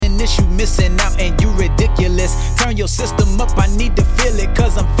this, you missing out and you ridiculous. Turn your system up, I need to feel it,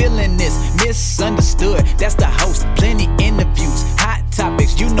 cause I'm feeling this. Misunderstood, that's the host. Plenty interviews, hot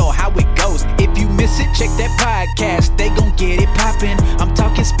topics, you know how it goes. If you miss it, check that podcast, they gon' get it poppin'. I'm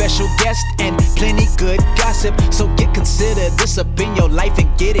talking special guests and plenty good gossip. So get considered this up in your life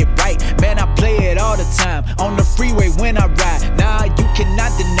and get it right. Man, I play it all the time, on the freeway when I ride. Nah, you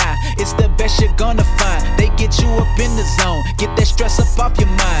cannot deny, it's the best you're gonna find. They get you up in the zone, get that stress up off your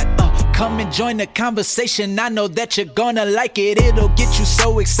mind. Come and join the conversation, I know that you're gonna like it. It'll get you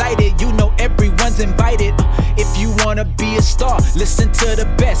so excited, you know everyone's invited. If you wanna be a star, listen to the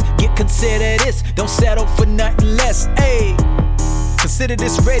best. Get considered this, don't settle for nothing less. Hey, consider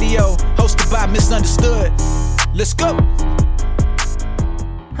this radio, hosted by Misunderstood. Let's go.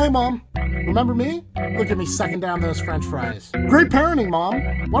 Hey, Mom. Remember me? Look at me sucking down those French fries. Great parenting, Mom.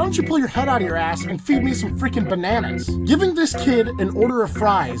 Why don't you pull your head out of your ass and feed me some freaking bananas? Giving this kid an order of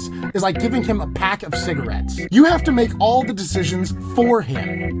fries is like giving him a pack of cigarettes. You have to make all the decisions for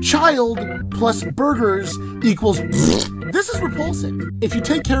him. Child plus burgers equals This is repulsive. If you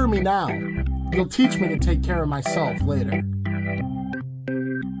take care of me now, you'll teach me to take care of myself later.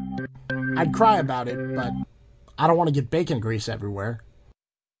 I'd cry about it, but I don't want to get bacon grease everywhere.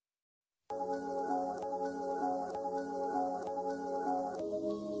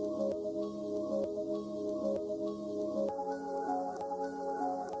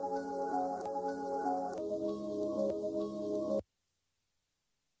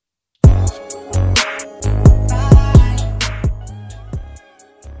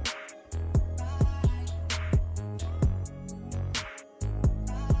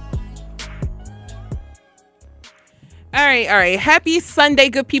 All right. Happy Sunday,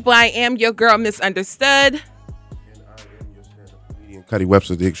 good people. I am your girl, Misunderstood. And I am your stand-up comedian, Cuddy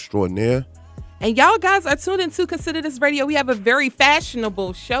Webster, the extraordinaire. And y'all guys are tuned into Consider This Radio. We have a very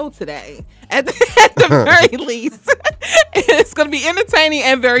fashionable show today, at the very least. It's going to be entertaining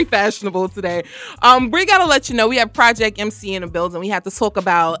and very fashionable today. We got to let you know we have Project MC in the building. We have to talk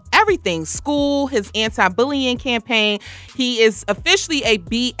about everything. School, his anti-bullying campaign. He is officially a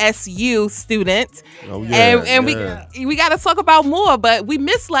BSU student. Oh, yeah. And we got to talk about more, but we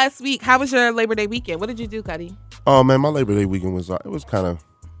missed last week. How was your Labor Day weekend? What did you do, Cuddy? Oh, man, my Labor Day weekend was kind of,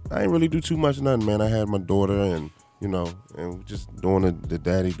 I didn't really do too much, nothing, man. I had my daughter and just doing the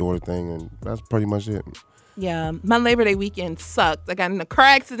daddy-daughter thing, and that's pretty much it. Yeah, my Labor Day weekend sucked. I got in a car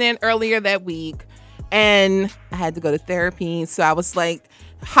accident earlier that week, and I had to go to therapy, so I was like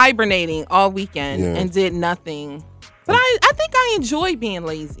hibernating all weekend and did nothing. But I think I enjoy being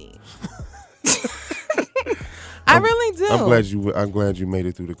lazy. I really do. I'm glad you made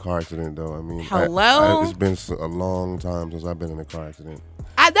it through the car accident, though. I mean, hello. It's been a long time since I've been in a car accident.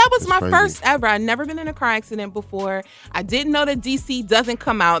 That was my crazy. first ever. I'd never been in a car accident before. I didn't know that DC doesn't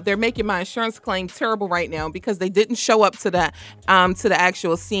come out. They're making my insurance claim terrible right now because they didn't show up to the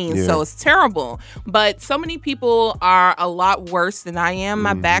actual scene. Yeah. So it's terrible. But so many people are a lot worse than I am.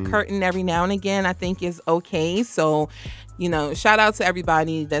 My back hurting every now and again, I think is okay. So, shout out to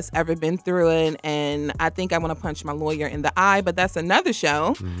everybody that's ever been through it. And I think I want to punch my lawyer in the eye, but that's another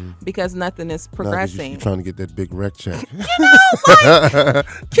show because nothing is progressing. You're trying to get that big wreck check.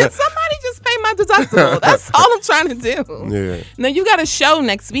 Can somebody just pay my deductible? That's all I'm trying to do. Yeah. Now, you got a show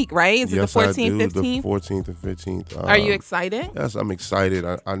next week, right? Is it the 14th, I do, 15th? the 14th and 15th. Are you excited? Yes, I'm excited.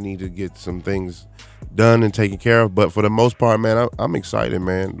 I need to get some things done and taken care of. But for the most part, man, I'm excited,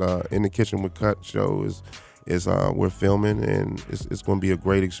 man. In the Kitchen with Cut show is we're filming, and it's going to be a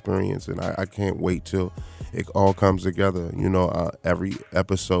great experience, and I can't wait till it all comes together. Every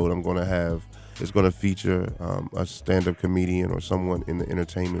episode I'm going to have is going to feature a stand-up comedian or someone in the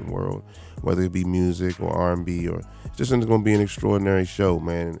entertainment world, whether it be music or R&B or it's going to be an extraordinary show,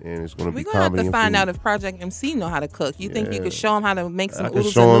 man, and it's going to be comedy. We're going to have to find food. out if Project MC know how to cook. You think you could show him how to make some I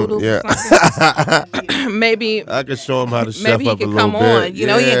oodles and noodles or something? Maybe I could show him how to chef maybe he up a could little come bit. on.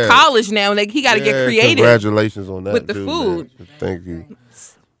 He in college now, and he got to get creative. Congratulations on that, with the too, food. Man. Thank you.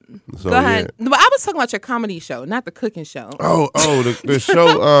 So, go ahead. But I was talking about your comedy show, not the cooking show. The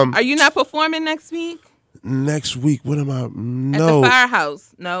show. Are you not performing next week? Next week, what am I? No, at the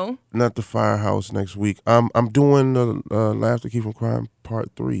Firehouse. No, not the Firehouse next week. I'm doing the Laugh to Keep from Crime Part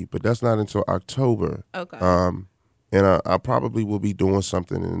 3, but that's not until October. Okay. And I probably will be doing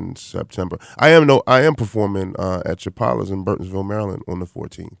something in September. I am performing at Chapala's in Burtonsville, Maryland on the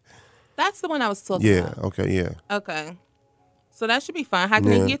 14th. That's the one I was talking about. Okay. Yeah. Okay. So that should be fun. How can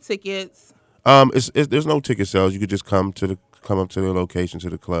they get tickets? There's no ticket sales. You could just come up to the location, to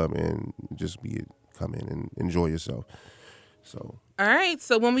the club, and just come in and enjoy yourself. So. All right.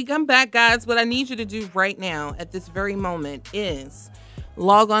 So when we come back, guys, what I need you to do right now at this very moment is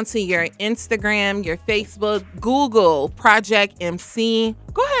log on to your Instagram, your Facebook, Google Project MC.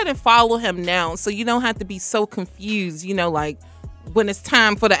 Go ahead and follow him now so you don't have to be so confused, like when it's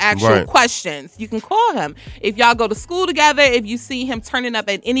time for the actual questions. You can call him. If y'all go to school together, if you see him turning up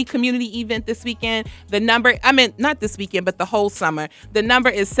at any community event this weekend, not this weekend, but the whole summer, the number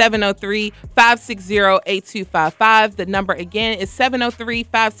is 703-560-8255. The number again is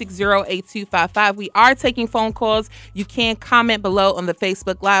 703-560-8255. We are taking phone calls. You can comment below on the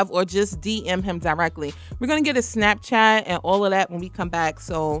Facebook Live or just DM him directly. We're going to get a Snapchat and all of that when we come back,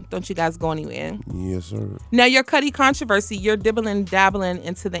 so don't you guys go anywhere. Yes, sir. Now, your Cudi controversy, you're dabbling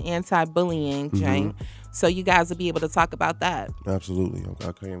into the anti-bullying, Jane. So you guys will be able to talk about that. Absolutely.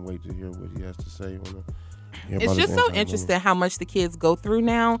 I can't wait to hear what he has to say. It's just so interesting how much the kids go through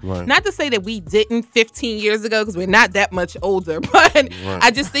now. Right. Not to say that we didn't 15 years ago, because we're not that much older, but I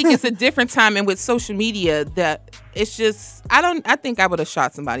just think it's a different time. And with social media, that it's just, I think I would have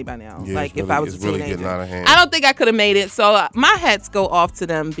shot somebody by now. Yeah, if I was a teenager. Really getting out of hand. I don't think I could have made it. So my hats go off to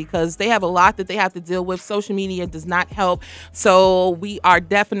them because they have a lot that they have to deal with. Social media does not help. So we are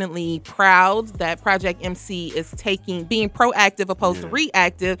definitely proud that Project MC is being proactive opposed to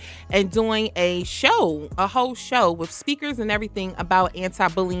reactive and doing a whole show with speakers and everything about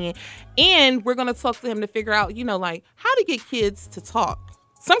anti-bullying. And we're going to talk to him to figure out, how to get kids to talk.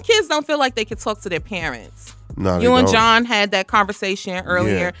 Some kids don't feel like they can talk to their parents. No, you and John had that conversation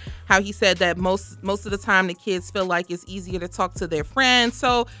earlier, how he said that most of the time the kids feel like it's easier to talk to their friends.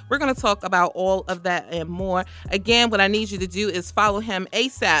 So we're going to talk about all of that and more. Again, what I need you to do is follow him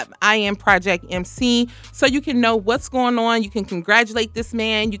ASAP. I am Project MC, so you can know what's going on. You can congratulate this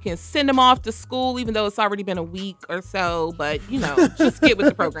man. You can send him off to school, even though it's already been a week or so. But, just get with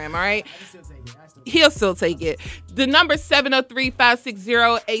the program, all right? He'll still take it. The number is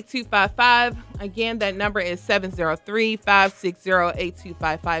 703-560-8255. Again, that number is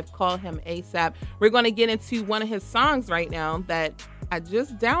 703-560-8255. Call him ASAP. We're going to get into one of his songs right now that I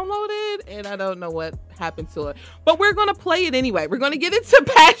just downloaded, and I don't know what happened to it. But we're going to play it anyway. We're going to get into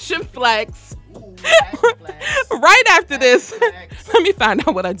Passion Flex. Ooh, Passion Flex. Right after this. Let me find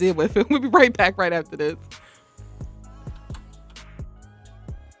out what I did with it. We'll be right back right after this.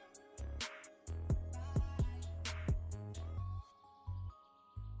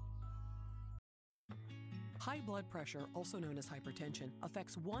 High blood pressure, also known as hypertension,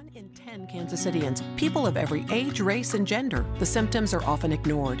 affects 1 in 10 Kansas Cityans, people of every age, race, and gender. The symptoms are often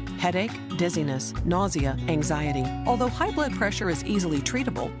ignored: headache, dizziness, nausea, anxiety. Although high blood pressure is easily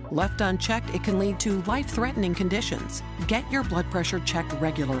treatable, left unchecked, it can lead to life-threatening conditions. Get your blood pressure checked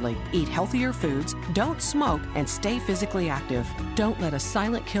regularly. Eat healthier foods, don't smoke, and stay physically active. Don't let a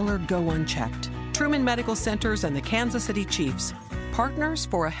silent killer go unchecked. Truman Medical Centers and the Kansas City Chiefs. Partners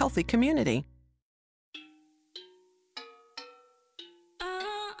for a healthy community.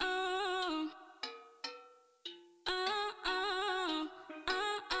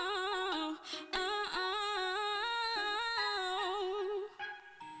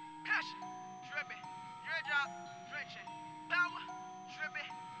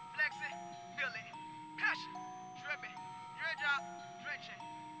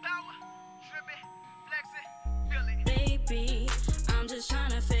 Baby, I'm just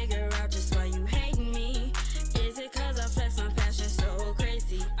trying to figure out just why you hating me. Is it cause I flex my passion so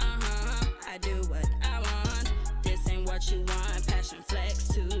crazy? I do what I want. This ain't what you want. Passion flex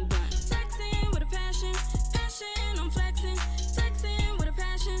too blunt. Flexing with a passion, passion I'm flexing. Flexing with a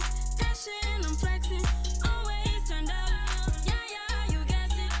passion, passion I'm flexing. Always turned up, yeah, you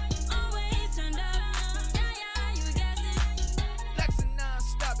guess it. Always turned up, yeah, you guess it. Flexing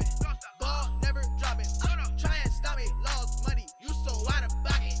non-stopping, ball never dropping. Try and stop me, lost money, you so out of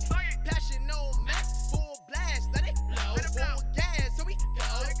pocket. Passion no max, full blast, let it blow. Full gas, so we go.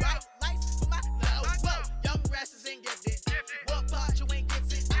 Bright lights for my glow. Whoa, young grasses ain't gifted. What part you ain't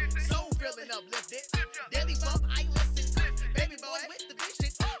gifted? So feeling uplifted. Daily bump, I listen. Baby boy with the big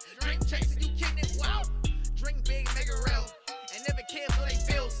shit. Drink chasing, you kidding it? Wow. Drink big, make it real. And never care for they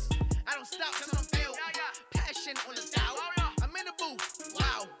feels. I don't stop till I'm filled. Passion on the dial. I'm in the booth.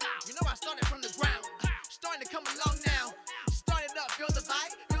 Wow. You know I started from the ground. Starting to come along now. Started up, feel the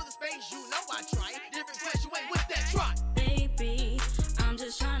vibe, feel the space. You know I try. Different place, you ain't with that trot. Baby, I'm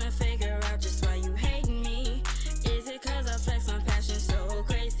just trying to figure out just why you hating me. Is it cause I flex my passion so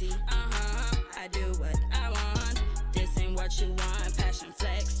crazy? I do what I want. This ain't what you want. Passion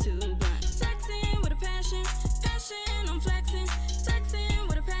flex too blunt. Flexing with a passion, passion I'm flexing. Flexing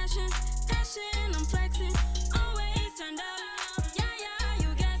with a passion, passion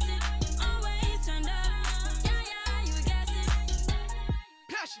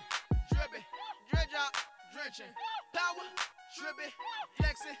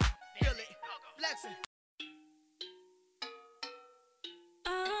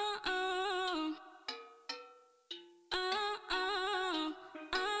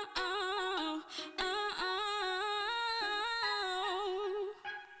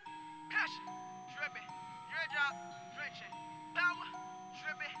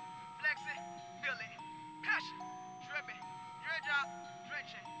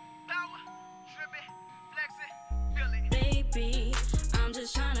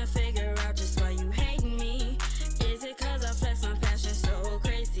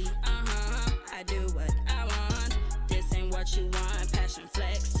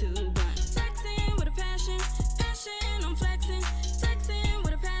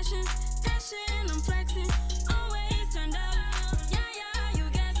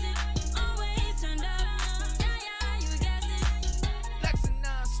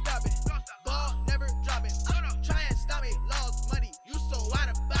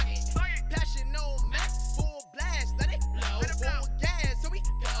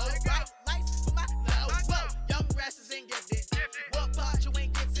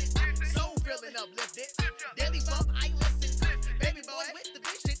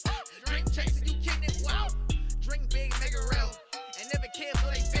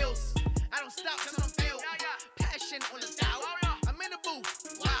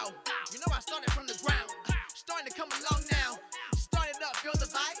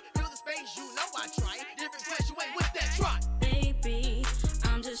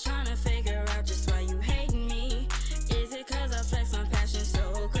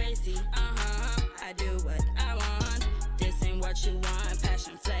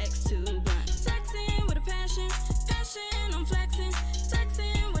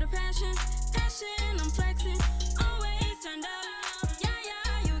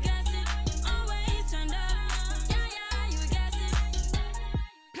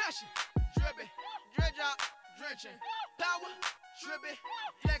Frenching, power, tripping,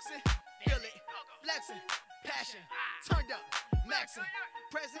 flexing, feel it, flexing, passion, turned up, maxing.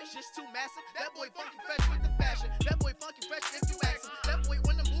 Presence just too massive. That boy funky fresh with the fashion. That boy funky fresh if you ask him. That boy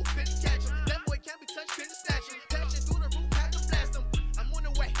when the move, couldn't catch him. That boy can't be touched, couldn't snatch him. Passion through the roof, had to blast him. I'm on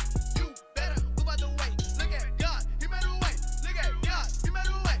the way. You better move out the way. Look at God, he made a way. Look at God, he made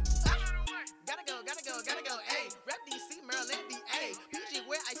a way. Ah. Gotta go, gotta go, gotta go. Ayy, rap DC, Maryland, BA. PG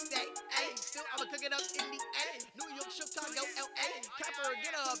where I stay. Ayy, still I'ma cook it up in the A. New York, Chicago, LA. Can't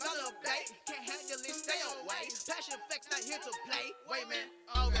forget about a bay. Can't handle it, stay away. Passion flex not here to play. Wait, man.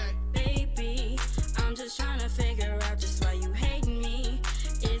 Okay. Baby, I'm just trying to figure out just why you hating me.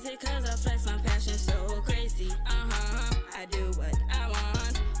 Is it cause I flex my passion so crazy? I do what I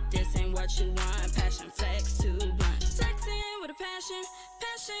want. This ain't what you want. Passion flex too blunt. Flexing with a passion.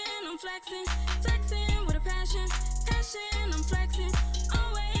 Passion, I'm flexing. Flexing with a passion. Passion, I'm flexing.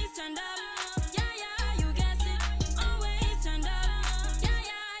 Always turned up. Yeah, yeah, you guess it. Always turned up. Yeah,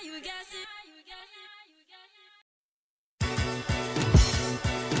 yeah, you guess it.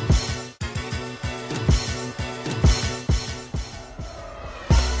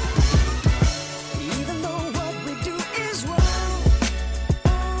 Even though what we do is wrong.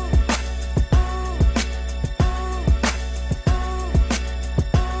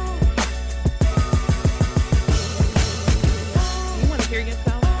 You want to hear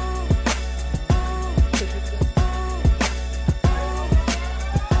yourself?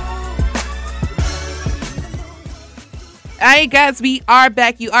 All right, guys, we are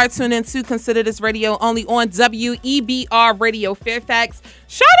back. You are tuned in to Consider This Radio only on WEBR Radio Fairfax.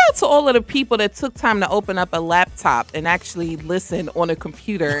 Shout out to all of the people that took time to open up a laptop and actually listen on a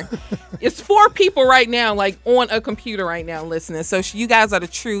computer. It's 4 people right now, like on a computer right now listening. So you guys are the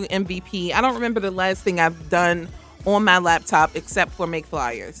true MVP. I don't remember the last thing I've done on my laptop except for make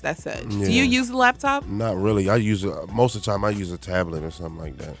flyers. That's it. Yeah. Do you use the laptop? Not really. I use most of the time. I use a tablet or something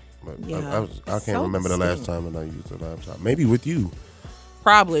like that. But Yeah. I can't So remember the last time that I used a laptop. Maybe with you.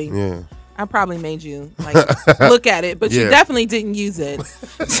 Probably. Yeah. I probably made you like look at it, but you Yeah. definitely didn't use it.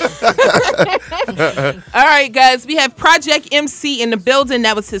 All right, guys, we have Project MC in the building.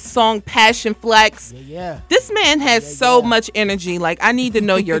 That was his song Passion Flex. Yeah. This man has so much energy. Like, I need to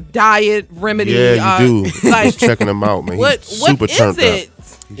know your diet remedy. Yeah, you do. Like, Just checking him out, man. what He's super is turned it? up.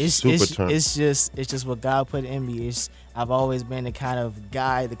 He's super turned. It's just what God put in me. I've always been the kind of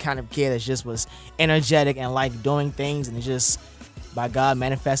guy, the kind of kid that just was energetic and like doing things, and it just by God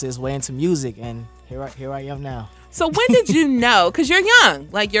manifested his way into music, and here I am now. So when did you know? Because you're young,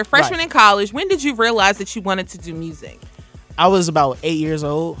 like you're a freshman Right. in college. When did you realize that you wanted to do music? I was about 8 years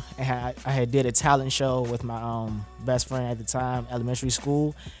old, and I had did a talent show with my best friend at the time, elementary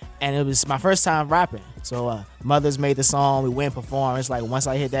school, and it was my first time rapping. So mothers made the song, we went and performed. It's like once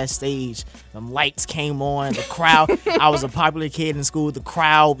I hit that stage, the lights came on, the crowd. I was a popular kid in school. The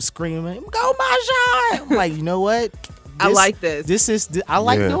crowd screaming, "Go Marshawn!" I'm like, you know what? I like this. I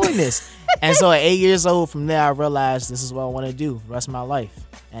like Yeah. doing this. And so at 8 years old, from there, I realized this is what I want to do the rest of my life.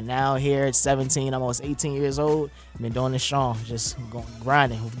 And now here at 17, almost 18 years old, I've been doing this strong, just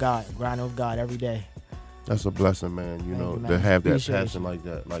grinding with God every day. That's a blessing, man. You Thank know, you, man. to have that Appreciate passion you. like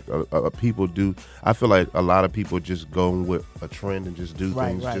that. Like people do. I feel like a lot of people just go with a trend and just do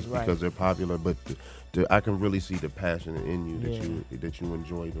things just because they're popular. But I can really see the passion in you that you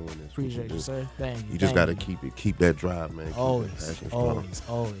enjoy doing this. Appreciate you, sir. Thank you. You just Thank got to you. keep that drive, man. Keep that Always, passion strong.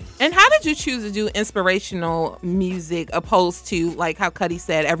 always. And how did you choose to do inspirational music opposed to, like how Cuddy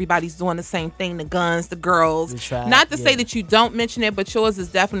said, everybody's doing the same thing, the guns, the girls? The trap, Not to say yeah. that you don't mention it, but yours is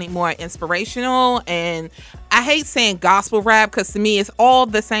definitely more inspirational. And I hate saying gospel rap because to me it's all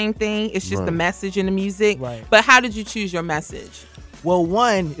the same thing. It's just the Right. message in the music. Right. But how did you choose your message? Well,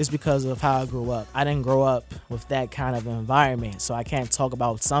 one is because of how I grew up. I didn't grow up with that kind of environment, so I can't talk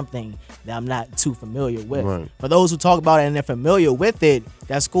about something that I'm not too familiar with. Right. For those who talk about it and they're familiar with it,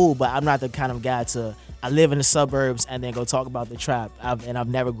 that's cool, but I'm not the kind of guy I live in the suburbs and then go talk about the trap. I've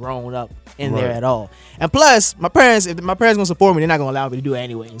never grown up in there Right. at all. And plus, if my parents gonna support me, they're not gonna allow me to do it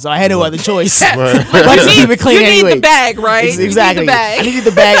anyway. So I had no other choice Right. but to keep it clean You anyway. need the bag, right? You need the Exactly. bag. I needed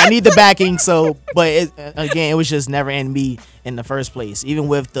the bag. I need the backing. So, but it was just never in me in the first place. Even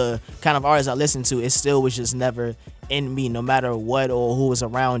with the kind of artists I listened to, it still was just never in me. No matter what or who was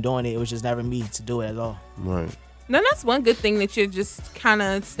around doing it, it was just never me to do it at all. Right. Now, that's one good thing that you're just kind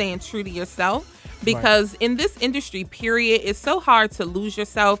of staying true to yourself. Because in this industry, period, it's so hard to lose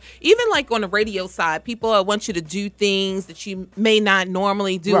yourself. Even like on the radio side, people want you to do things that you may not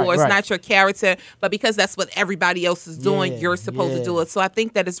normally do, or it's not your character. But because that's what everybody else is doing, you're supposed to do it. So I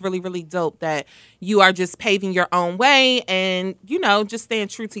think that it's really, really dope that you are just paving your own way and, you know, just staying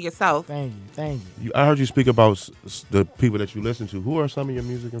true to yourself. Thank you. I heard you speak about the people that you listen to. Who are some of your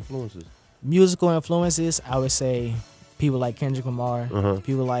music influences? Musical influences, I would say people like Kendrick Lamar,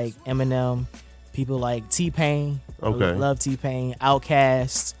 people like Eminem, people like T-Pain. Okay. I love T-Pain.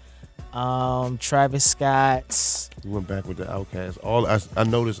 Outkast, Travis Scott. You went back with the Outkast. I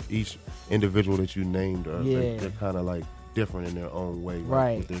noticed each individual that you named, they're kind of like different in their own way,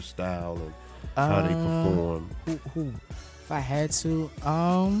 right? With their style and how they perform. Who? If I had to,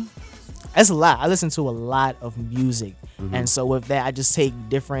 that's a lot. I listen to a lot of music, and so with that, I just take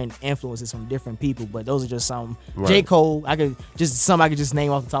different influences from different people. But those are just some. Right. J. Cole, I could just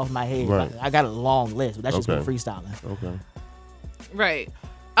name off the top of my head. Right. I got a long list, but that's just me freestyling. Okay.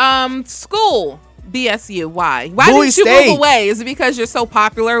 Right. School. BSU. Why Bowie did you State. move away? Is it because you're so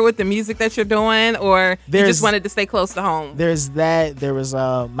popular with the music that you're doing, or you just wanted to stay close to home? There's that. There was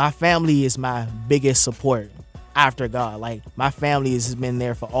my family is my biggest support after God. Like, my family has been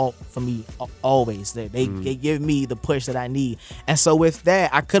there for me always. They give me the push that I need. And so with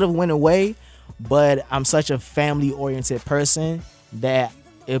that, I could have went away, but I'm such a family oriented person that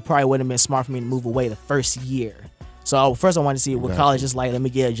it probably wouldn't have been smart for me to move away the first year. So first I wanted to see what college is like. Let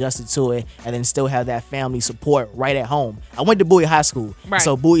me get adjusted to it, and then still have that family support right at home. I went to Bowie High School,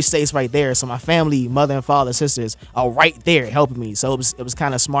 so Bowie State's right there. So my family, mother and father, sisters are right there helping me. So it was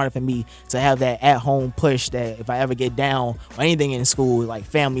kind of smarter for me to have that at home push that if I ever get down or anything in school, like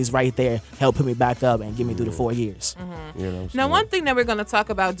family's right there, help put me back up and get me through the 4 years. Now, one thing that we're going to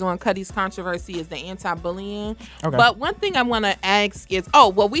talk about during Cuddy's controversy is the anti-bullying. Okay. But one thing I want to ask is,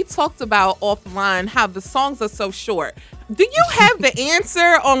 we talked about offline how the songs are so short. Do you have the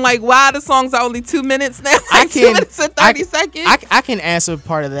answer on like why the songs are only 2 minutes now? I can 2 minutes and 30 seconds. I can answer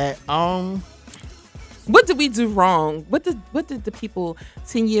part of that. What did we do wrong? What did the people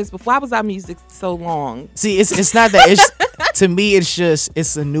 10 years before? Why was our music so long? See, it's not that. It's to me,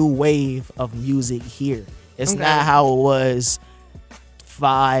 it's a new wave of music here. It's not how it was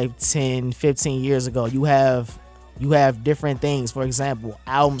 5, 10, 15 years ago. You have different things. For example,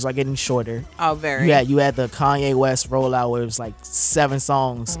 albums are getting shorter. Oh, very. You had the Kanye West rollout where it was like 7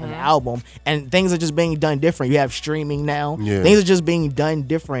 songs an album, and things are just being done different. You have streaming now. Yeah. Things are just being done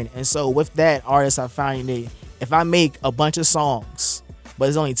different, and so with that, artists are finding that if I make a bunch of songs, but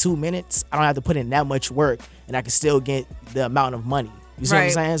it's only 2 minutes, I don't have to put in that much work, and I can still get the amount of money. You see what I'm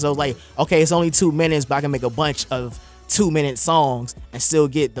saying? So like, okay, it's only 2 minutes, but I can make a bunch of 2-minute songs and still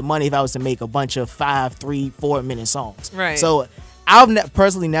get the money if I was to make a bunch of 5, 3, 4 minute songs. Right. So I've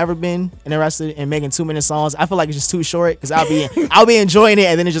personally never been interested in making 2-minute songs. I feel like it's just too short because I'll be enjoying it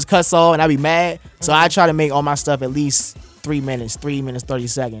and then it just cuts off and I'll be mad. So I try to make all my stuff at least 3 minutes, 30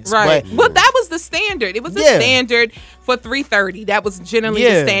 seconds. Right. But, well, that was the standard. It was the standard for 3:30. That was generally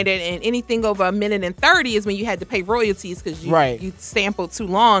the standard. And anything over 1:30 is when you had to pay royalties because you sampled too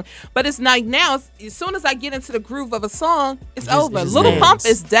long. But it's like now, as soon as I get into the groove of a song, it's over. Little Pump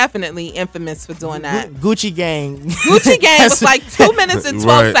is definitely infamous for doing that. Gucci Gang was like 2 minutes and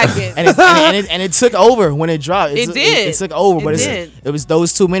 12 seconds. And it took over when it dropped. It took over, but it was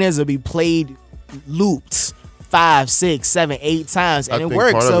those 2 minutes would be played, looped 5, 6, 7, 8 times, and I it think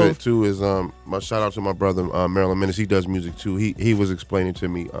works. Part of it too is my shout out to my brother Marilyn Menace. He does music too. He was explaining to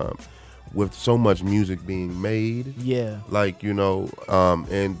me with so much music being made, like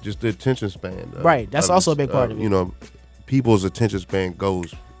and just the attention span. Right, that's also a big part of it. People's attention span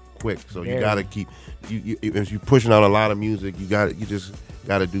goes quick, so you gotta keep if you're pushing out a lot of music, you just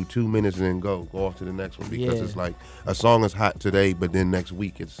gotta do 2 minutes and then go off to the next one because it's like a song is hot today, but then next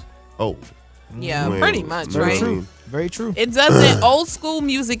week it's old. Yeah, pretty much, right? Very true. It doesn't. Old school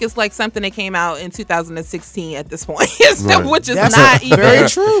music is like something that came out in 2016 at this point, which is not even very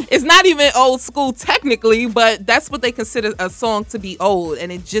true. It's not even old school technically, but that's what they consider a song to be old,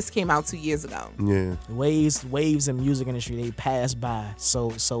 and it just came out 2 years ago. Yeah, waves in music industry, they pass by so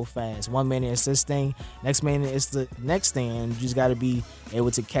fast. 1 minute it's this thing, next minute it's the next thing, and you just got to be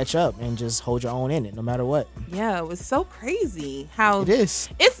able to catch up and just hold your own in it, no matter what. Yeah, it was so crazy how it is.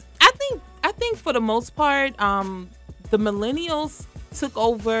 I think for the most part, the millennials took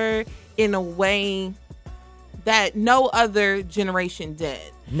over in a way that no other generation did.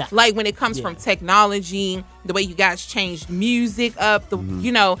 Nah. Like when it comes from technology, the way you guys changed music up,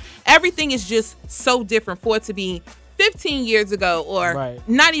 everything is just so different for it to be 15 years ago or Right.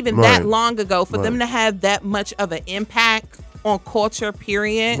 not even Right. that long ago, for them Right. to have that much of an impact on culture,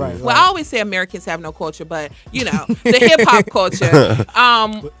 period. Right, Well, right. I always say Americans have no culture, but you know, the hip hop culture.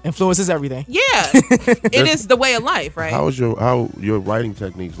 Influences everything. Yeah, it is the way of life, right? How your writing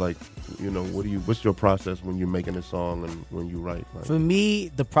techniques like? You know, what's your process when you're making a song and when you write? Like, For me,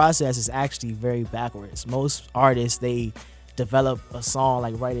 the process is actually very backwards. Most artists, they develop a song,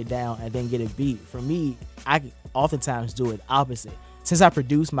 like write it down and then get a beat. For me, I oftentimes do it opposite. Since I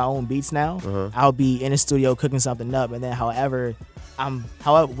produce my own beats now, I'll be in the studio cooking something up, and then however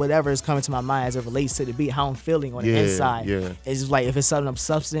whatever is coming to my mind as it relates to the beat, how I'm feeling on the inside. Yeah. It's just like if it's something of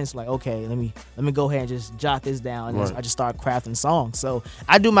substance, like okay, let me go ahead and just jot this down, and Right. I just start crafting songs. So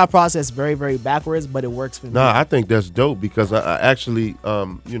I do my process very, very backwards, but it works for me. Nah, I think that's dope because I actually,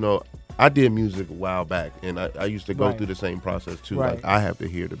 you know, I did music a while back, and I used to go Right. through the same process too. Right. Like I have to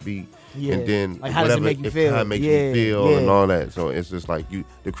hear the beat, Yeah. and then Like, how does it whatever- make you if- feel? How it makes Yeah, you feel yeah. and all that. So it's just like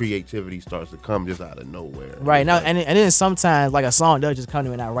the creativity starts to come just out of nowhere. Right It's now, like- and then sometimes like a song does just come to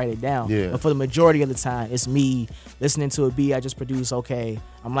me and I write it down. Yeah. But for the majority of the time, it's me listening to a beat I just produced. Okay,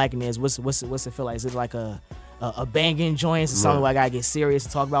 I'm liking this. What's it feel like? Is it like a banging joint? Is it something Right. where I gotta get serious to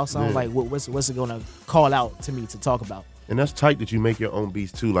talk about something? Yeah. Like what's it gonna call out to me to talk about? And that's tight that you make your own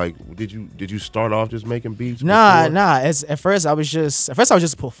beats too. Like, did you start off just making beats? Nah. before? At first I was just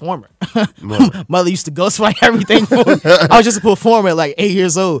a performer. Right. Mother used to ghostwrite everything for me. I was just a performer at like 8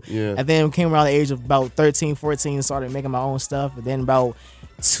 years old. Yeah. And then came around the age of about 13, 14, started making my own stuff. And then about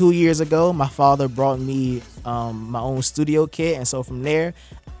 2 years ago, my father brought me my own studio kit. And so from there,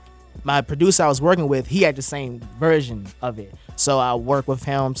 my producer I was working with, he had the same version of it. So I worked with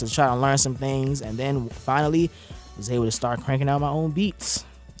him to try to learn some things. And then finally was able to start cranking out my own beats.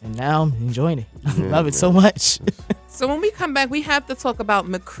 And now I'm enjoying it. I love it so much. So when we come back, we have to talk about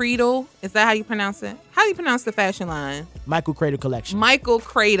McCradle. Is that how you pronounce it? How do you pronounce the fashion line? Michael Cradle Collection. Michael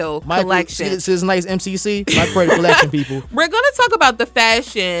Cradle Michael, Collection. See this nice MCC? Michael Cradle Collection, people. We're gonna talk about the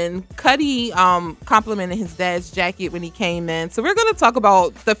fashion. Cuddy complimented his dad's jacket when he came in, so we're gonna talk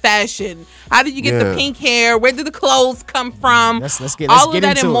about the fashion. How did you get the Yeah. pink hair? Where did the clothes come from? Let's get all of that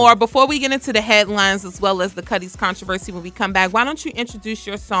into and it. more. Before we get into the headlines as well as the Cuddy's controversy when we come back, why don't you introduce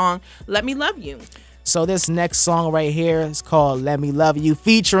your song "Let Me Love You"? So this next song right here is called Let Me Love You,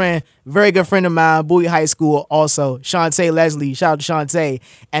 featuring very good friend of mine, Bowie High School, also Shantae Leslie. Shout out to Shantae.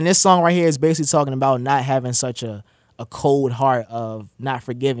 And this song right here is basically talking about not having such a cold heart of not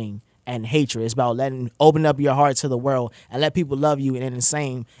forgiving and hatred. It's about open up your heart to the world and let people love you, and in the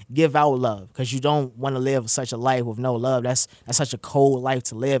same, give out love, because you don't want to live such a life with no love. That's such a cold life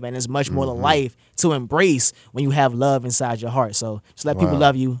to live, and it's much more to life to embrace when you have love inside your heart. So just let people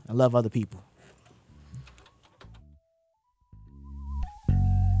love you and love other people.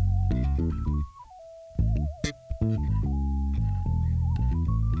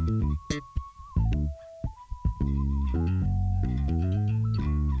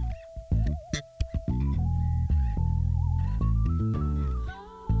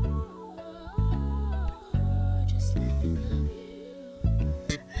 Just let me love you.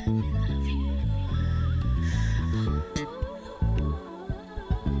 Let me love you.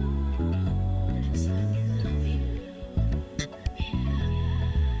 Just let me love you.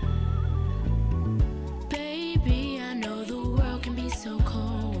 Baby, I know the world can be so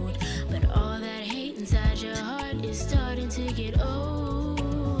cold, but all that hate inside your heart is starting to get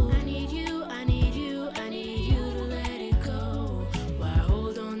old. I need you, I need you, I need you to let it go. Why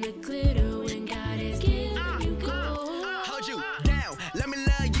hold on the glitter when God is giving you gold? Hold you down, let me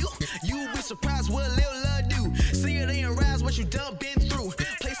love you. You be surprised what little love do. See it in your eyes what you done been through.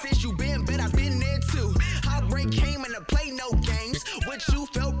 Places you been, bet I've been there too. Heartbreak came and I play no games. What you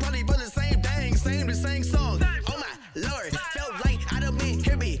felt probably for the same thing, same song. Oh my lord, felt like I done been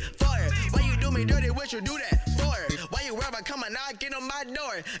here before. Why you do me dirty? What you do that for? Why you ever come and knocking on my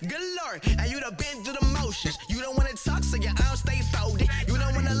door? Good lord, and you done been through the motions. You don't wanna talk, so your arms stay folded. You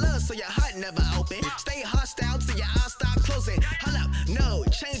don't wanna love, so your heart never open. Stay hostile till your eyes start closing. Hold up, no,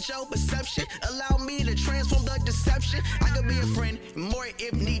 change your perception. Allow me to transform the deception. I could be a friend, more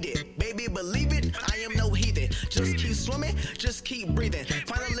if needed. Baby, believe it, I am no heathen. Just keep swimming, just keep breathing.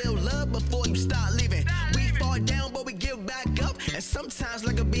 Find a little love before you start leaving. We fall down, but we get back up. And sometimes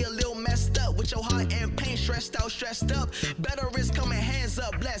like it be a little messed up. With your heart and pain stressed up. Better is coming hands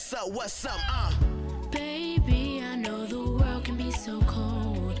up, bless up, what's up, Baby, I know the world can be so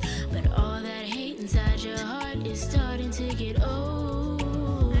cold, but all that hate inside your heart is starting to get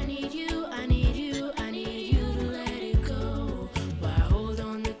old. I need you, I need you, I need you to let it go. Why hold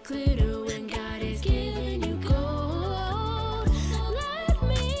on the glitter when God is giving you gold? So let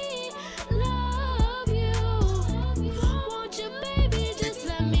me love you.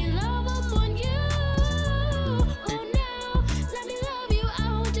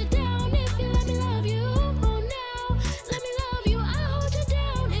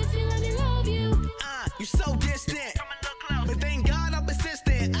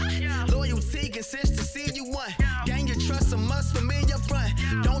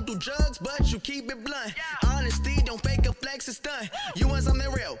 keep it blunt. Honesty, don't fake a flex and stunt. You want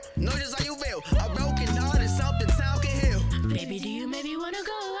something real, know just how you feel. A broken heart is something town can heal. Baby, do you maybe wanna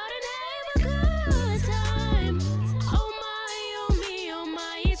go out and have a good time? Oh my, oh me, oh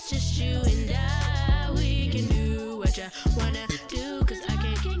my, it's just you and I. We can do what you wanna do, cause I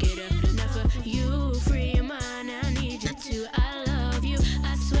can't get enough of you. Free your mind, I need you to. I love you,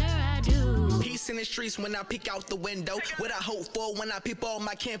 I swear I do. Peace in the streets when I peek out the window. What I hope for when I peep all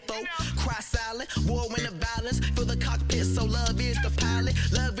my kinfolk. Cry silent, war in the balance. Feel the cockpit, so love is the pilot.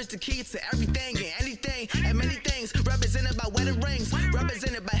 Love is the key to everything and anything and many things. Represented by wedding rings,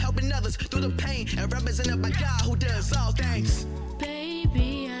 represented by helping others through the pain, and represented by God who does all things.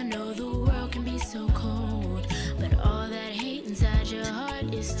 Baby, I know the world can be so cold, but all that hate inside your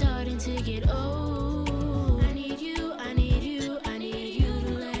heart is starting to get old. I need you, I need you, I need you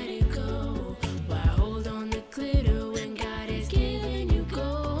to let it go. Why hold on the glitter when God has given you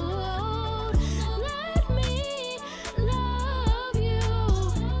gold? So let me love you.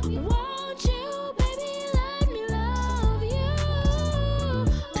 Won't you, baby, let me love you.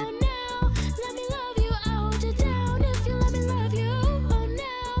 Oh, now, let me love you. I'll hold you down if you let me love you. Oh,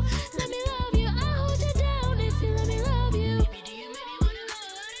 now, let me love you. I'll hold you down if you let me love you. Baby, do you maybe wanna go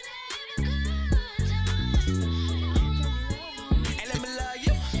out and have a good time? And let me love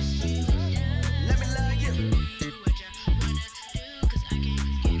you. Let me love you. Do what you wanna do, cause I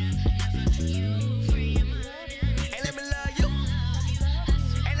can't get enough of you. Free your mind. And let me love you.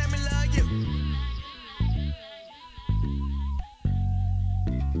 And let me love you.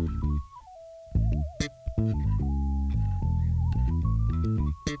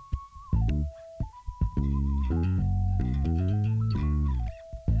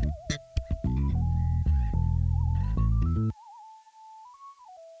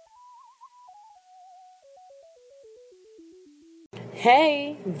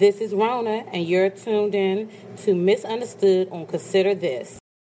 Hey, this is Rona, and you're tuned in to Misunderstood on Consider This.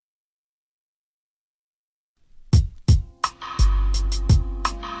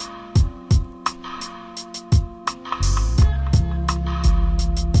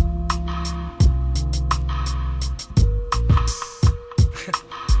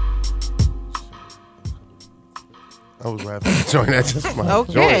 I was rapping that joint. That's just my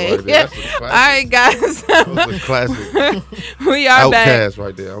Okay. joint right there. That's a All classic. right, guys. That was a classic. We are back. Outcast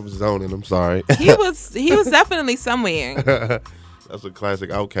right there. I was zoning. I'm sorry. He was definitely somewhere. That's a classic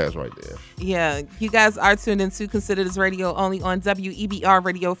Outcast right there. Yeah, you guys are tuned into Consider This Radio only on WEBR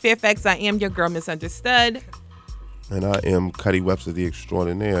Radio Fairfax. I am your girl, Misunderstood. And I am Cuddy Webster, the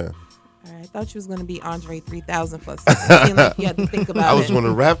extraordinaire. All right, I thought you was gonna be Andre 3000 for a second. It seemed like you had to think about I was it. going to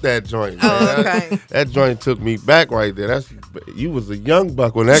rap that joint. Man. Oh, okay. That joint took me back right there. You was a young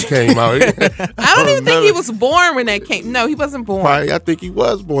buck when that came out. I don't even think he was born when that came. No, he wasn't born. Probably, I think he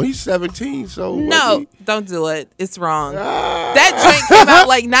was born. He's 17, so No, don't do it. It's wrong. That joint came out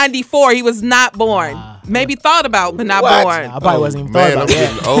like 94. He was not born. Maybe thought about, but not What? born. I probably wasn't even man, thought I'm about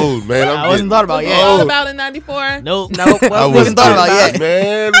getting yet. old, man. I wasn't thought about yet. Thought about in 94? Nope. Nope. I Wasn't was even thought about getting-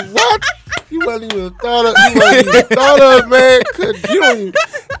 yet. man. What? You wasn't even thought of, man. You don't even,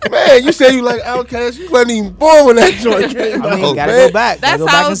 man. You say you like Outkast. You wasn't even born when that joint came out. I mean, gotta man. go back. Gotta That's go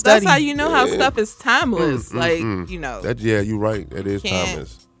back how. and study. That's how you know how stuff is timeless. Like you know, Yeah, you're right. It is Can't-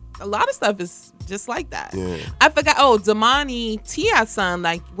 timeless. a lot of stuff is just like that. Yeah. I forgot. Oh, Damani T.I.'s son.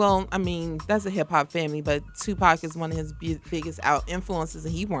 Like, well, I mean, that's a hip hop family, but Tupac is one of his biggest out influences,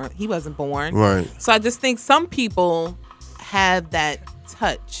 and he wasn't born. Right. So I just think some people have that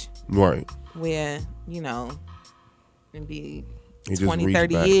touch Right. where maybe He just 20, reached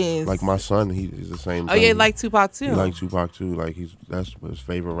 30 back. years. Like my son, he's the same. Oh yeah, thing. like Tupac too. He like Tupac too. Like that's his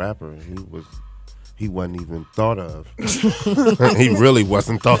favorite rapper. He wasn't even thought of. He really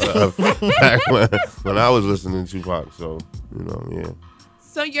wasn't thought of back when I was listening to Tupac. So yeah.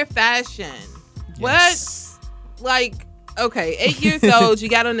 So your fashion, Yes. what? Like, okay, 8 years old, you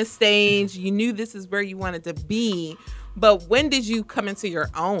got on the stage, you knew this is where you wanted to be, but when did you come into your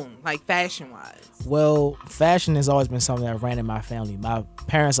own, like fashion wise? Well, fashion has always been something that ran in my family. My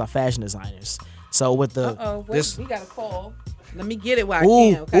parents are fashion designers. So with the Wait, we got a call. Let me get it while I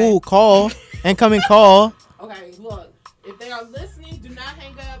ooh, can, okay? call, incoming call. Okay, look, if they are listening, do not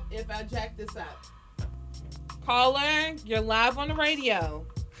hang up if I jack this up. Caller, you're live on the radio.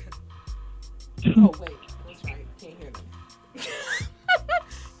 Oh, wait, that's right, can't hear them.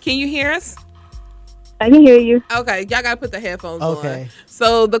 Can you hear us? I can hear you. Okay, y'all gotta put the headphones on. Okay.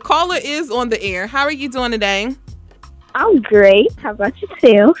 So the caller is on the air. How are you doing today? I'm great. How about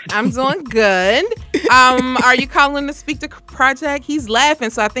yourself? I'm doing good. Are you calling to speak to Project? He's laughing,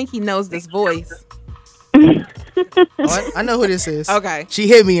 so I think he knows this voice. Oh, I know who this is. Okay. She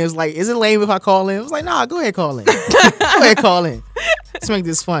hit me and was like, is it lame if I call in? I was like, nah, go ahead, call in. Go ahead, call in. Let's make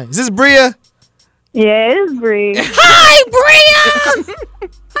this fun. Is this Bria? Yeah, it's Bree. Hi, Bria.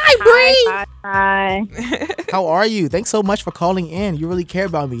 Hi, Bree. Hi. How are you? Thanks so much for calling in. You really care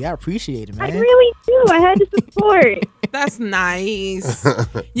about me. I appreciate it, man. I really do. I had to support. That's nice.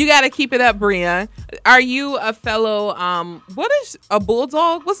 You got to keep it up, Bria. Are you a fellow, what is a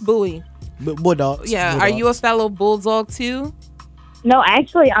bulldog? What's Bowie? Bulldogs. Yeah. Bulldogs. Are you a fellow bulldog too? No,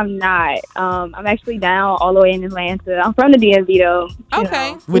 actually, I'm not. I'm actually down all the way in Atlanta. I'm from the DMV, though. you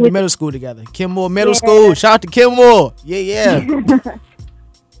Okay. know. We went to middle school together. Kenmore Middle School. Shout out to Kenmore. Yeah.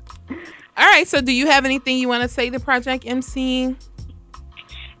 All right. So do you have anything you want to say to Project MC?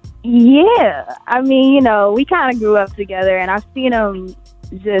 Yeah. I mean, you know, we kind of grew up together, and I've seen him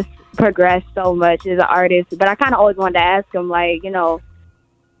just progress so much as an artist. But I kind of always wanted to ask him, like, you know,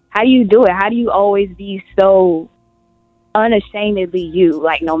 how do you do it? How do you always be so unashamedly you?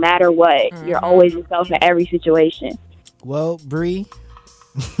 Like, no matter what, you're always yourself in every situation. Well, Bree.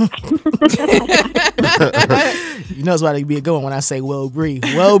 You know it's about to be a good one when I say well, Bree.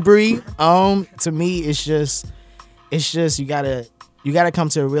 Well, Bree, to me it's just you gotta come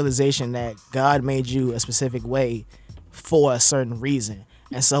to a realization that God made you a specific way for a certain reason.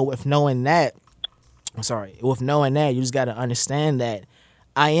 And so with knowing that, you just gotta understand that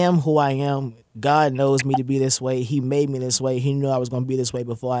I am who I am. God knows me to be this way. He made me this way. He knew I was gonna be this way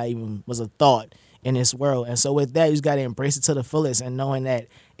before I even was a thought in this world. And so with that, you just got to embrace it to the fullest, and knowing that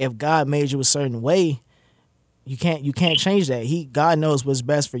if God made you a certain way, you can't change that. God knows what's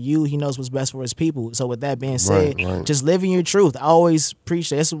best for you. He knows what's best for his people. So with that being said, just live in your truth. I always preach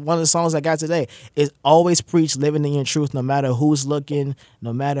that. It's one of the songs I got today. Is always preach living in your truth, no matter who's looking,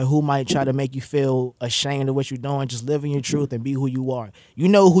 no matter who might try to make you feel ashamed of what you're doing. Just live in your truth and be who you are. You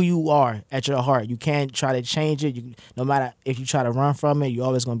know who you are at your heart. You can't try to change it. No matter if you try to run from it, you're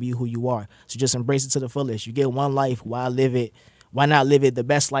always going to be who you are. So just embrace it to the fullest. You get one life. Why live it? Why not live it the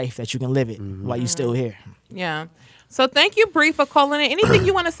best life that you can live it while you're still here? Yeah. So thank you, Bree, for calling in. Anything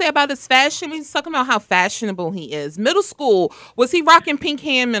you want to say about his fashion? He's talking about how fashionable he is. Middle school. Was he rocking pink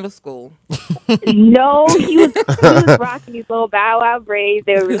hair in middle school? No, he was rocking these little Bow Wow braids.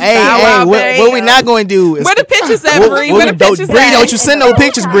 They were what we not going to do is... Where the pictures at, Bree? Where the pictures at? Bree, don't you send no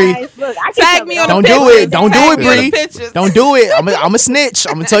pictures, Bree. Look, Tag me on the Don't pictures. do it. Don't do Tag it, me on the Bree. pictures. Don't do it. I'm a snitch.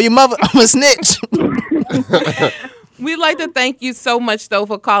 I'm going to tell your mother I'm a snitch. We'd like to thank you so much, though,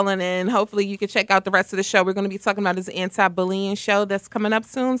 for calling in. Hopefully, you can check out the rest of the show. We're going to be talking about his anti-bullying show that's coming up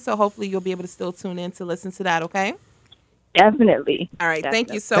soon. So hopefully, you'll be able to still tune in to listen to that, okay? Definitely. All right. Definitely.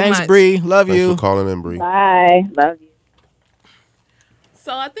 Thank you so much. Thanks, Bree. Love you. Thanks for calling in, Bree. Bye. Love you.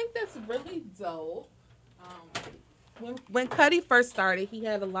 So I think that's really dope. When Cuddy first started, he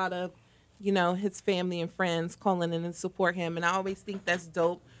had a lot of, his family and friends calling in and support him. And I always think that's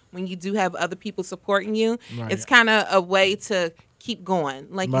dope when you do have other people supporting you. Right. It's kind of a way to keep going.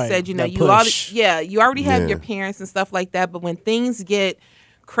 Like you Right. said, That you already, push. you already have Yeah. your parents and stuff like that. But when things get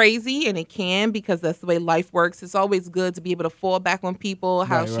crazy, and it can, because that's the way life works, it's always good to be able to fall back on people.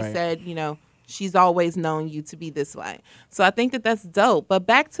 How Right, she right. said, she's always known you to be this way. So I think that that's dope. But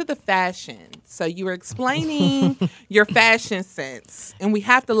back to the fashion. So you were explaining your fashion sense, and we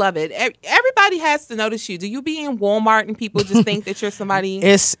have to love it. Everybody has to notice you. Do you be in Walmart and people just think that you're somebody?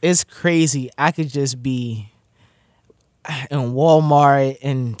 It's crazy. I could just be in Walmart,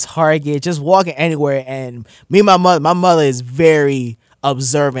 in Target, just walking anywhere. And me and my mother is very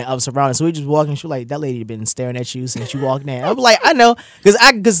observant of surroundings. So we just walking. She was like, that lady been staring at you since you walked in. I'm like, I know,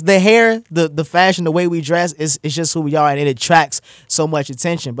 because the hair, the fashion, the way we dress is just who we are, and it attracts so much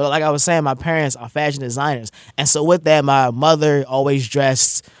attention. But like I was saying, my parents are fashion designers, and so with that, my mother always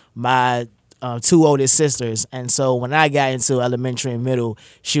dressed my two oldest sisters. And so when I got into elementary and middle,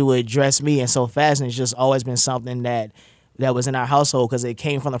 she would dress me. And so fashion has just always been something that was in our household, because it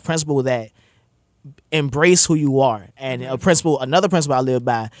came from the principle that embrace who you are. And another principle I live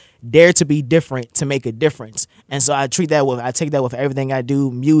by, dare to be different to make a difference. And so I take that with everything I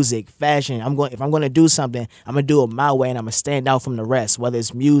do, music, fashion. If I'm going to do something, I'm going to do it my way, and I'm going to stand out from the rest, whether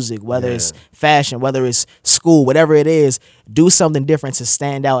it's music, whether it's fashion, whether it's school, whatever it is, do something different to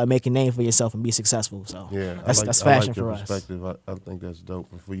stand out and make a name for yourself and be successful. So Yeah, that's I fashion like your for us. perspective. I think that's dope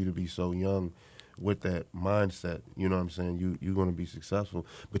for you to be so young with that mindset, you know what I'm saying? You're gonna be successful.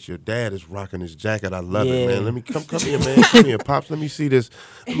 But your dad is rocking his jacket. I love it, man. Let me come here, man. Come here, pops. Let me see this.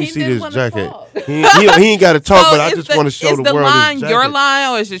 Let me see this jacket. He ain't got to talk, but I just want to show the world line his jacket. your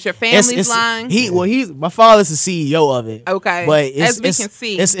line, or is it your family's line? He's my father's the CEO of it. Okay, but as we can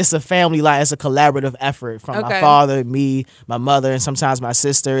see, it's a family line. It's a collaborative effort from my father, me, my mother, and sometimes my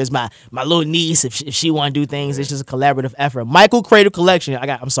sister. Is my little niece if she want to do things. It's just a collaborative effort. Michael Cradle Collection.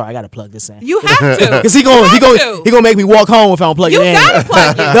 I'm sorry, I gotta plug this in. You have to, because he gonna make me walk home if I don't plug it in. You gotta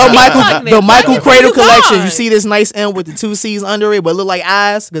plug it. The Michael Cradle Collection. You see this nice M with the 2 C's under it, but look like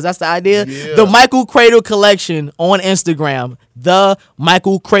eyes because that's the idea. Yeah. The Michael Cradle Collection on Instagram. The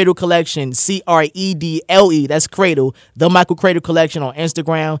Michael Cradle Collection, CREDLE. That's Cradle. The Michael Cradle Collection on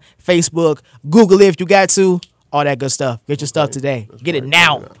Instagram, Facebook, Google it if you got to. All that good stuff. Get your stuff today. Get it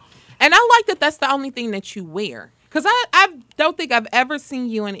now. And I like that that's the only thing that you wear. Because I don't think I've ever seen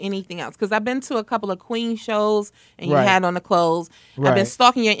you in anything else. Because I've been to a couple of Queen shows and you had on the clothes. I've been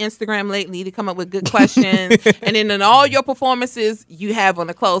stalking your Instagram lately to come up with good questions. And then in all your performances, you have on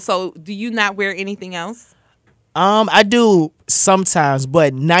the clothes. So do you not wear anything else? I do sometimes,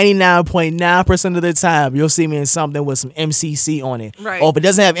 but 99.9% of the time, you'll see me in something with some MCC on it. Right. Or if it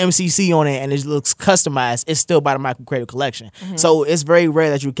doesn't have MCC on it and it looks customized, it's still by the Michael Cradle Collection. So it's very rare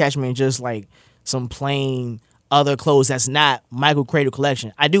that you catch me in just like some plain other clothes that's not Michael Cradle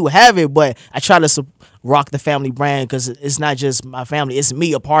Collection. I do have it, but I try to rock the family brand because it's not just my family, it's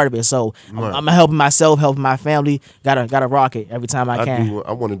me a part of it. So I'm helping myself, helping my family. Gotta rock it every time I can.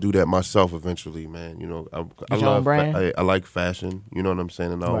 I want to do that myself eventually, man. You know, I love brand? I like fashion. You know what I'm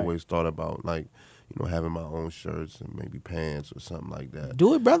saying? And I always thought about like, you know, having my own shirts and maybe pants or something like that.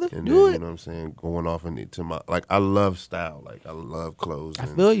 Do it, brother. And do then, it. You know what I'm saying? Going off into my, like, I love style. Like, I love clothes. I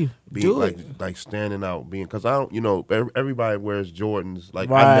feel you. Do it. Like standing out, because I don't, you know, everybody wears Jordans.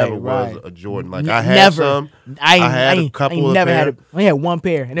 Like, I never was a Jordan. Like, I had some. I had a couple of pairs. I had one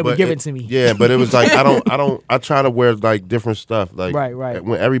pair, and it was given to me. Yeah, but it was like, I try to wear, like, different stuff. Like, right.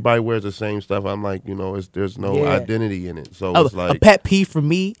 When everybody wears the same stuff, I'm like, you know, there's no identity in it. So it's like. A pet peeve for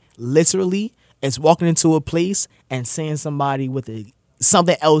me, literally, is walking into a place and seeing somebody with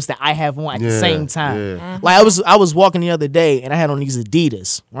something else that I have on at the same time. Yeah. Like I was walking the other day and I had on these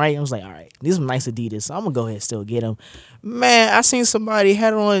Adidas, right? I was like, all right, these are nice Adidas, so I'm gonna go ahead and still get them. Man, I seen somebody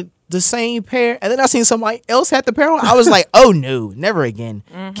had on the same pair, and then I seen somebody else had the pair on. I was like, oh no, never again.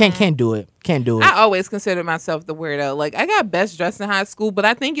 Can't do it. Can't do it. I always considered myself the weirdo. Like, I got best dressed in high school, but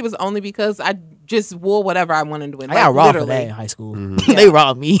I think it was only because I just wore whatever I wanted to wear. I got robbed for that in high school. Yeah. They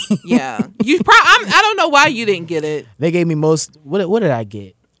robbed me. Yeah, I don't know why you didn't get it. They gave me most. What did I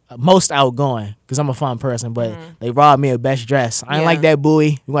get? Most outgoing, because I'm a fun person, but they robbed me of best dress. I ain't like that,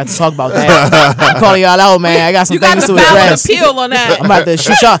 buoy. We want to talk about that. I'm calling y'all out, man. I got some things to address. Appeal on that. I'm about to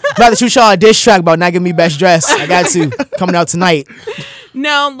shoot y'all a diss track about not giving me best dress. I got to. Coming out tonight.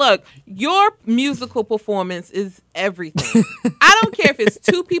 Now, look, your musical performance is everything. I don't care if it's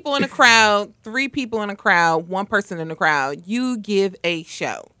 2 people in a crowd, 3 people in a crowd, 1 person in the crowd. You give a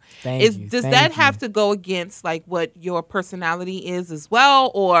show. Does that have to go against like what your personality is as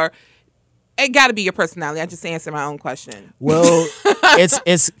well, or it got to be your personality? I just answered my own question. Well,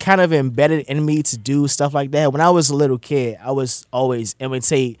 it's kind of embedded in me to do stuff like that. When I was a little kid, I was always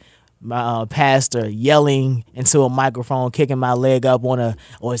imitate my pastor yelling into a microphone, kicking my leg up on a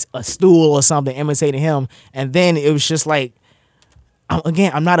stool or something, imitating him, and then it was just like.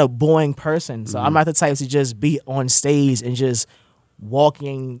 I'm not a boring person, so I'm not the type to just be on stage and just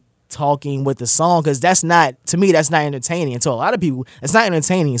walking, talking with the song, because that's not entertaining. And to a lot of people, it's not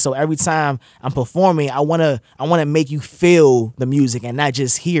entertaining. So every time I'm performing, I wanna make you feel the music and not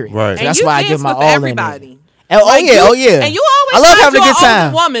just hear it. Right. So that's why I give my all everybody. in it. Oh yeah. And you always I love find having a you good time.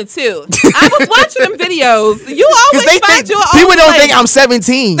 Older woman too. I was watching them videos. You always find you an older people don't lady. think I'm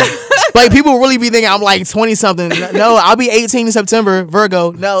 17. Like people really be thinking I'm like 20 something. No, I'll be 18 in September.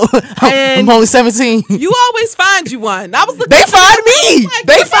 Virgo. No, I'm only 17. You always find you one. I was looking. They find me.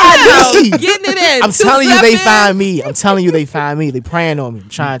 They find me. Getting it in. I'm telling you, they find me. I'm telling you, they find me. They praying on me. I'm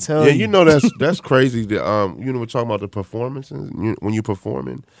trying to tell you. Yeah, you know that's crazy. That you know, we're talking about the performances. When you're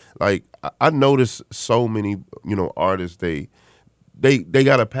performing, like I notice so many, you know, artists. They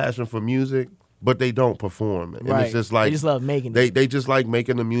got a passion for music, but they don't perform. And it's just like they just love making it. They just like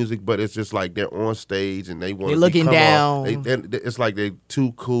making the music, but it's just like they're on stage and they want. They're looking down. It's like they're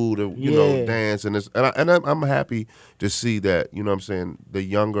too cool to you know dance, and I'm happy to see that, you know what I'm saying, the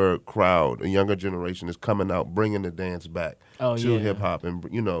younger crowd, the younger generation is coming out, bringing the dance back. Oh, to yeah. hip hop, and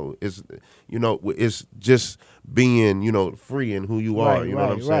it's just being free in who you are. Right, You know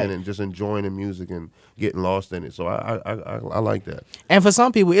what I'm right, saying, right. and just enjoying the music and getting lost in it. So I like that. And for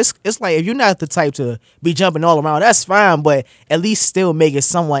some people, it's like if you're not the type to be jumping all around, that's fine. But at least still make it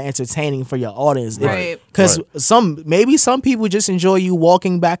somewhat entertaining for your audience, Right. Because Right. some people just enjoy you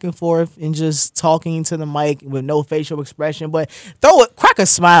walking back and forth and just talking to the mic with no facial expression. But crack a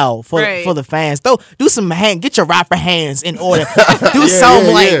smile for Right. the fans. Do some get your rapper hands in order. Do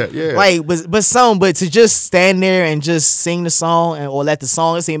something but to just stand there and just sing the song or let the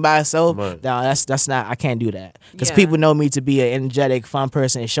song sing by itself, Right. no, that's not. I can't do that because Yeah. people know me to be an energetic, fun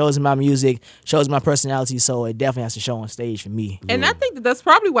person. It shows in my music, shows my personality, so it definitely has to show on stage for me. And I think that's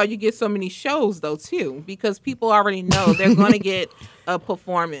probably why you get so many shows, though, too, because people already know they're going to get a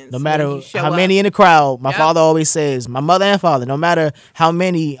performance. No when matter you show how up. many in the crowd, my Yep. father always says, my mother and father, no matter how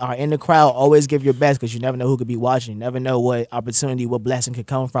many are in the crowd, always give your best because you never know who could be watching. You never know what opportunity, what blessing could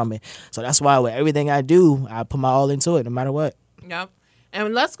come from it. So that's why with everything I do, I put my all into it, no matter what. Yep.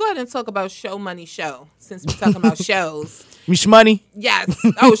 And let's go ahead and talk about Show Money Show, since we're talking about shows. Shmoney, Yes.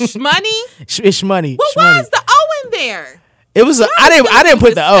 Oh, Shmoney? Shmoney. Well, why is the O in there? It was. I didn't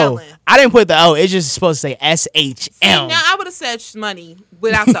put the O. misspelling. I didn't put the O. It's just supposed to say SHM. Now, I would have said Shmoney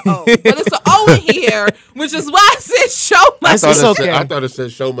without the O. But it's an O in here, which is why I said Show Money. I thought it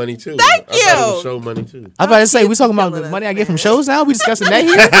said Show Money too. Thank I thought it was you. Show Money too. I was about to say we talking about the money I get from shows now. We discussing that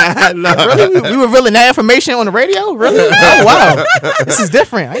here. Really? We revealing that information on the radio? Really? Oh wow, this is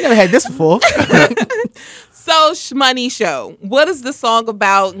different. I ain't never had this before. So, Shmoney Show. What is the song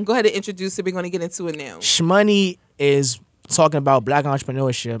about? And go ahead and introduce it. We're going to get into it now. Shmoney is talking about black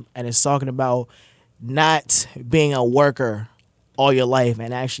entrepreneurship, and it's talking about not being a worker all your life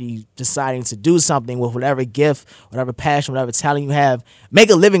and actually deciding to do something with whatever gift, whatever passion, whatever talent you have. Make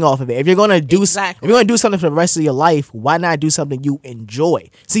a living off of it. If you're gonna do if you're gonna do something for the rest of your life, why not do something you enjoy?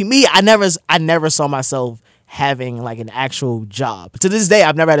 See, me, I never saw myself having like an actual job. To this day,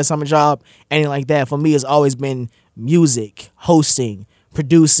 I've never had a summer job, anything like that. For me, it's always been music, hosting,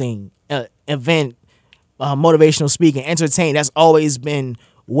 producing, event, motivational speaking, entertain. That's always been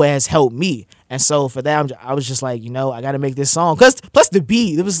what has helped me. And so for that, I was just like, I got to make this song. Plus the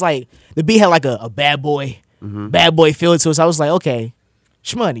beat, it was like, the beat had like a bad boy feel to it. So I was like, okay,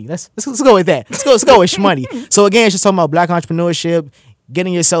 Shmoney. Let's go with that. Let's go with Shmoney. So again, it's just talking about black entrepreneurship,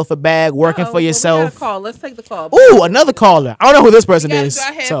 getting yourself a bag, working for yourself. We got a call. Let's take the call. Ooh, another caller. I don't know who this person We gotta is. do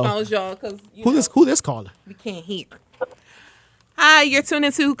our So headphones, y'all, because who this caller? we can't hear. Hi, you're tuned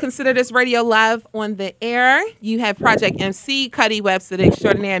into Consider This Radio live on the air. You have Project MC, Cuddy Webster, the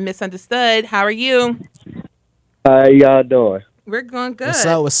extraordinary and misunderstood. How are you? How y'all doing? We're going good. What's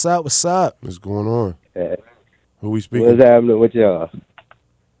up? What's up? What's up? What's going on? Yeah. Who we speaking? What's happening with y'all?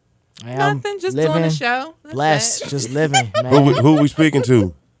 Nothing, just doing the show. That's Blessed, it. just living, man. Who we speaking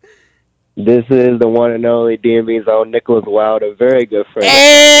to? This is the one and only DMV's own Nicholas Wild, a very good friend.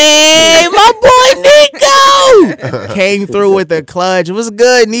 Hey, my boy Nico came through with the clutch. What's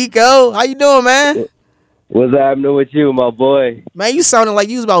good, Nico? How you doing, man? What's happening with you, my boy? Man, you sounded like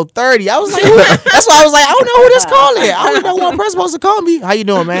you was about 30. I was like, that's why I was like, I don't know who this calling. I don't know what person supposed to call me. How you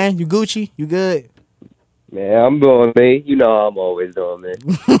doing, man? You Gucci? You good? Man, I'm doing me. You know how I'm always doing, man.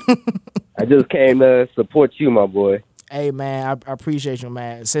 I just came to support you, my boy. Hey, man, I appreciate you,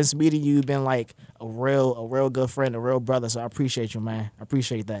 man. Since meeting you, you've been like a real good friend, a real brother. So I appreciate you, man. I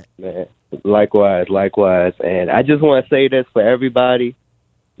appreciate that. Man, likewise. And I just want to say this for everybody.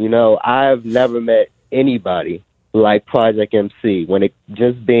 I've never met anybody like Project MC when it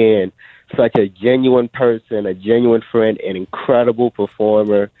just being such a genuine person, a genuine friend, an incredible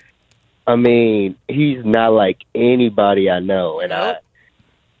performer. I mean, he's not like anybody I know, and I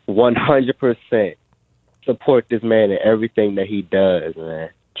 100% support this man in everything that he does,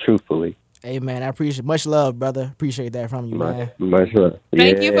 man. Truthfully. Hey, man, I appreciate much love, brother. Appreciate that from you, man. Much love.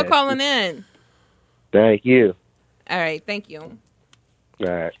 Thank you for calling in. Thank you. All right, thank you. All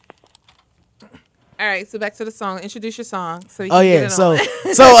right. All right, so back to the song. Introduce your song. So you Oh can yeah, get it so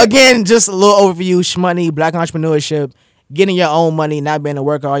on. so again, just a little overview: Shmoney, black entrepreneurship, getting your own money, not being a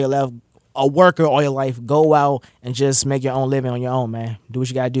worker all your life. Go out and just make your own living on your own, man. Do what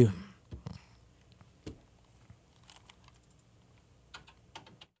you gotta do.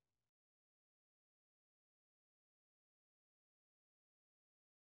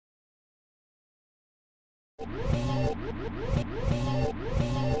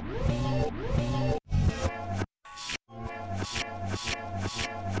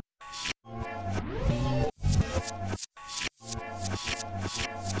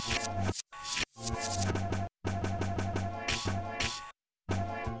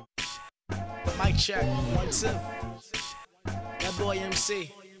 Mic check, 1, 2. boy MC.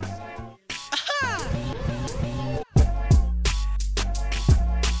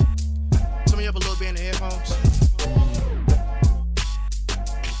 Turn me up a little bit in the headphones.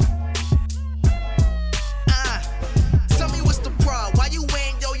 Tell me what's the problem? Why you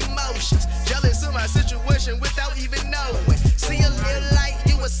weighing your emotions? Jealous of my situation without even knowing. See a little light,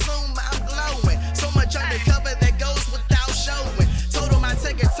 you assume I'm glowing. So much undercover that goes without showing. Told him I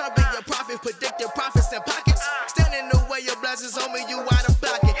take a turn, be your profit, predicted profits and pockets. Stand in the way your blessings on me, you out of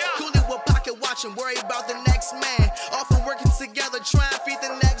pocket. Coolly with pocket watching, worry about the next man. Often working together, try and feed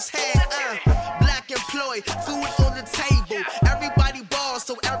the next hand. Black employee, food on the table. Everybody balls,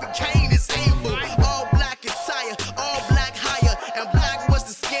 so every cane is able. All black attire, all black hire. And black was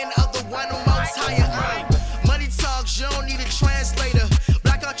the skin of the one most higher. Money talks, you don't need a translator.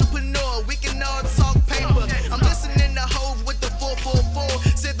 Black entrepreneur, we can all talk paper. I'm listening to Hove with the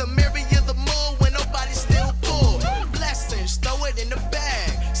 444. Said the merrier the more when nobody's still poor. Blessings, throw it in the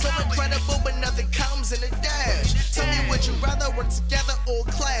bag. So incredible, but nothing comes in a dash. Tell me, would you rather work together or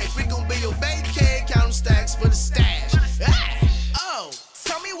clash? We gon' be your vacay, counting stacks for the stash. Oh,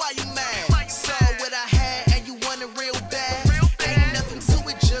 tell me why you mad. Saw what I had and you want it real bad. Ain't nothing to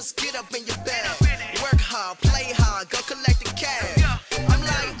it, just get up in your bed. Work hard, play hard, go collect the cash. I'm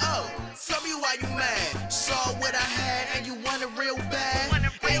like, oh, tell me why you mad. Saw what I had and you want it real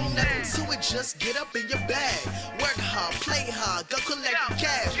bad. Ain't nothing to it, just get up in your bag. Work hard, play hard, go collect the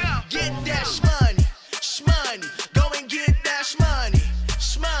cash. Get that shmoney, shmoney. Go and get that shmoney,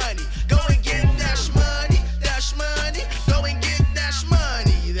 shmoney. Go and get that shmoney, that shmoney. Go and get that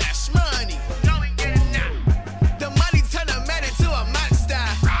shmoney, that shmoney. Go and get it now. The money turn a man into a monster.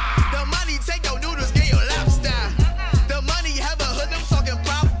 The money take your noodles, get your lobster. The money have a hood, I'm talking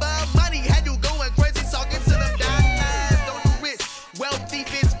proper. Money had you going crazy, talking to them dollars. Don't do it, wealthy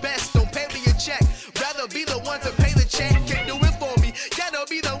fits best. Don't pay me a check, rather be the one to pay the check. Can't do it for me, gotta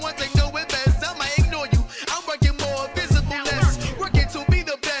be the one to know it best. I might ignore you, I'm working more visible less. Working to be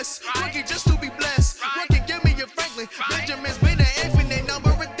the best, working just to be blessed. Working, give me your Franklin, Benjamin's been an infinite number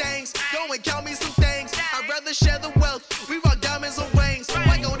of things. Go and count me some things, I'd rather share the wealth. We rock diamonds and rings,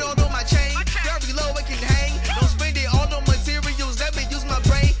 white gold on my chain. Very low it can hang, don't spend it on no materials, let me use my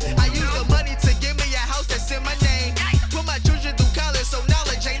brain. I use the money to give me a house that's in my name. Put my children through college so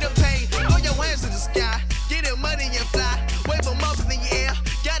knowledge ain't a pain. Throw your hands to the sky, get it money and fly. Wave them up in the air,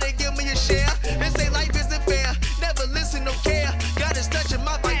 gotta give me a share. They say life isn't fair, never listen, no care. God is touching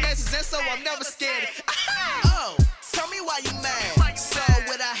my finances and so I'm never scared. Oh, tell me why you mad. Saw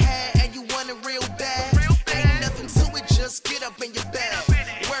what I had and you want it real bad. Ain't nothing to it, just get up in your bed.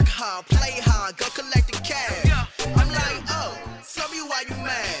 Work hard, play hard, go collect the cash. I'm like, oh, tell me why you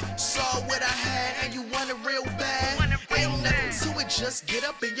mad. Saw what I had and you want it real bad. Ain't nothing to it, just get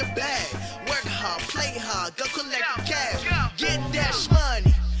up in your bag. Work hard, play hard, go collect the cash. Get that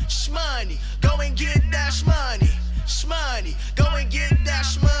shmoney, shmoney. Go and get that shmoney, shmoney. Go and get that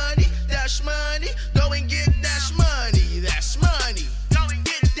shmoney, that shmoney. Go and get that shmoney, that shmoney.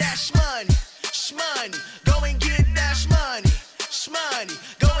 Get that shmoney, shmoney. Go and get that shmoney, shmoney.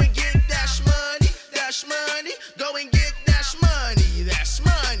 Go and get that shmoney, that shmoney. Go and get that shmoney, that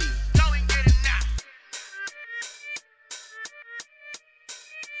shmoney. Go and get it now.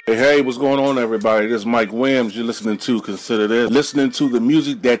 Hey, what's going on, everybody? This is Mike Williams. You're listening to Consider This. Listening to the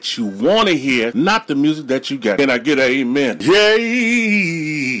music that you want to hear, not the music that you got. Can I get an amen? Yay!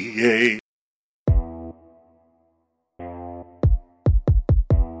 Yay!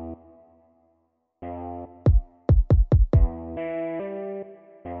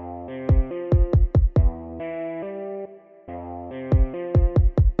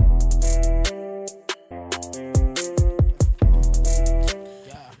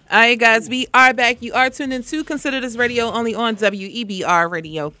 All right, guys, we are back. You are tuned into Consider This Radio only on WEBR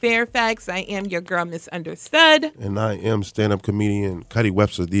Radio Fairfax. I am your girl, Miss Understood. And I am stand-up comedian Cuddy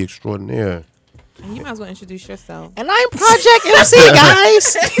Webster, the extraordinaire. And you might as well introduce yourself. And I'm Project MC,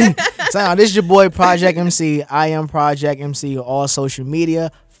 guys. So this is your boy Project MC. I am Project MC on all social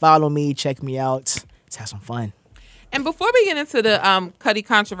media. Follow me, check me out. Let's have some fun. And before we get into the Cuddy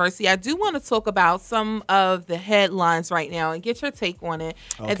controversy, I do want to talk about some of the headlines right now and get your take on it.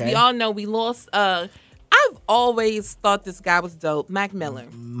 Okay. As we all know, we lost. I've always thought this guy was dope, Mac Miller.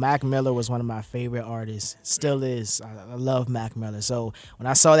 Mac Miller was one of my favorite artists. Still is. I love Mac Miller. So when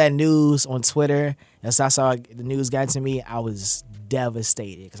I saw that news on Twitter, as I saw the news got to me, I was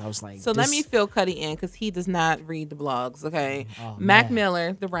devastated because I was like, so let me fill Cuddy in because he does not read the blogs. Okay, Mac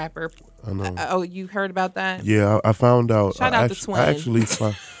Miller, the rapper. I know. Oh, you heard about that? Yeah, I found out. Shout out to Twin.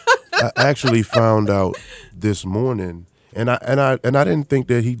 I actually found out this morning, and I didn't think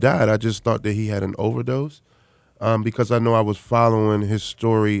that he died. I just thought that he had an overdose. Because I know I was following his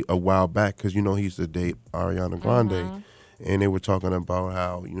story a while back, because he used to date Ariana Grande, and they were talking about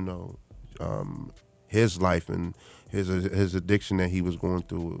how his life and his addiction that he was going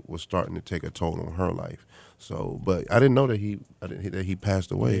through was starting to take a toll on her life. So, but I didn't know that he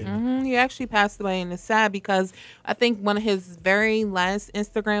passed away. He actually passed away, and it's sad because I think one of his very last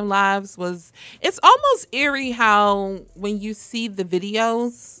Instagram lives it's almost eerie how when you see the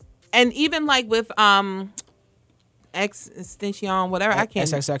videos, and even like with Extension, whatever, I can't.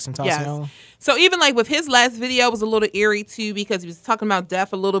 XXX and Tentacion. Yes. So even like with his last video, it was a little eerie too because he was talking about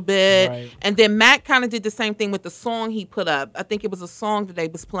death a little bit, Right. and then Mac kind of did the same thing with the song he put up. I think it was a song that they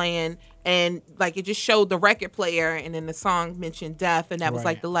was playing, and like it just showed the record player, and then the song mentioned death, and that was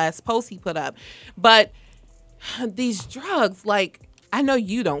Right. like the last post he put up. But these drugs, like I know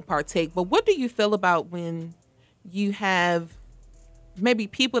you don't partake, but what do you feel about when you have maybe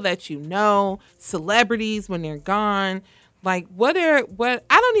people that you know, celebrities when they're gone? Like what I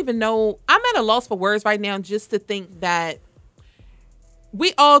don't even know. I'm at a loss for words right now just to think that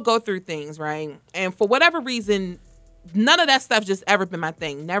we all go through things, right? And for whatever reason, none of that stuff just ever been my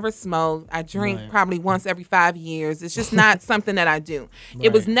thing. Never smoked. I drink Right. probably once every 5 years. It's just not something that I do.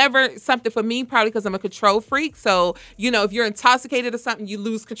 It was Right. never something for me, probably because I'm a control freak. So, if you're intoxicated or something, you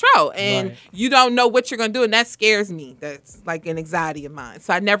lose control and Right. you don't know what you're going to do. And that scares me. That's like an anxiety of mine.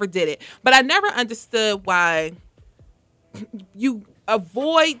 So I never did it. But I never understood why you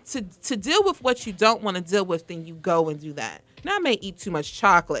avoid to deal with what you don't want to deal with, then you go and do that. Now I may eat too much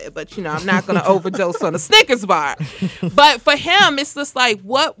chocolate, but I'm not going to overdose on a Snickers bar. But for him, it's just like,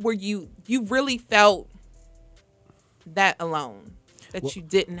 what were you really felt that alone, that you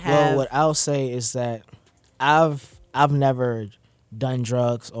didn't have? Well, what I'll say is that I've never done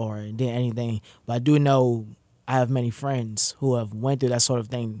drugs or did anything, but I do know I have many friends who have went through that sort of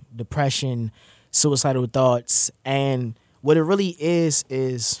thing, depression, suicidal thoughts, and what it really is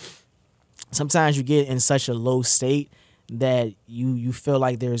sometimes you get in such a low state that you feel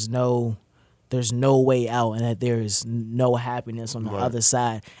like there's no way out and that there is no happiness on the Right. other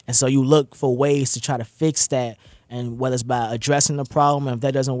side. And so you look for ways to try to fix that. And whether it's by addressing the problem, and if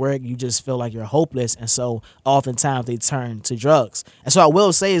that doesn't work, you just feel like you're hopeless. And so oftentimes they turn to drugs. And so I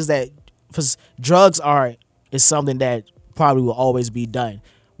will say is that drugs is something that probably will always be done.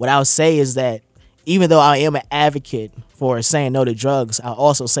 What I'll say is that even though I am an advocate for saying no to drugs, I'll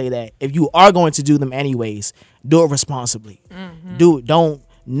also say that if you are going to do them anyways, do it responsibly. Don't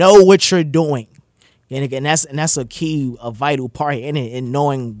know what you're doing. And again, that's a key, a vital part in it, in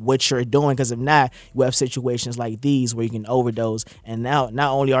knowing what you're doing. Because if not, you have situations like these where you can overdose, and now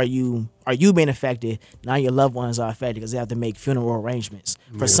not only are you being affected, now your loved ones are affected because they have to make funeral arrangements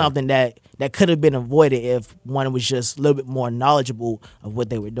for something that could have been avoided if one was just a little bit more knowledgeable of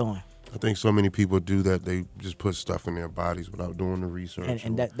what they were doing. I think so many people do that. They just put stuff in their bodies without doing the research.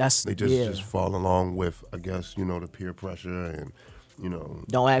 And that's they just fall along with, I guess, the peer pressure and,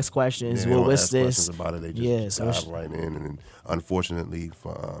 don't ask questions. they Well, don't what's ask this? questions about it. They just dive right in. And unfortunately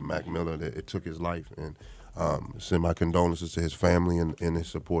for Mac Miller, it took his life. And send my condolences to his family and his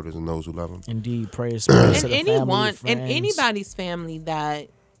supporters and those who love him. Indeed, prayers to the anyone family, and friends. anybody's family that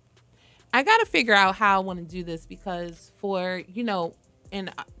I got to figure out how I want to do this, because for in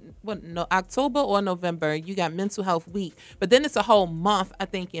October or November you got Mental Health Week, but then it's a whole month I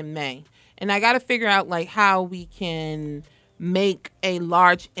think in May, and I got to figure out like how we can make a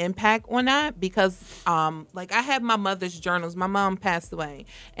large impact on that, because like I have my mother's journals. My mom passed away,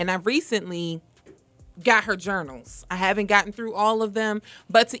 and I recently got her journals. I haven't gotten through all of them,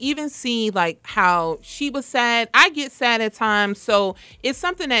 but to even see like how she was sad, I get sad at times. So it's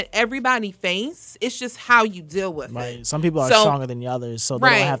something that everybody face. It's just how you deal with it. Some people are stronger than the others, so they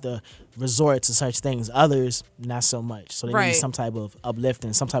don't have to resort to such things. Others, not so much. So they need some type of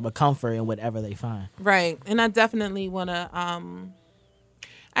uplifting, some type of comfort in whatever they find. Right. And I definitely want to,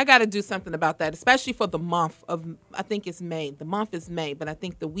 I got to do something about that, especially for the month of, I think it's May. The month is May, but I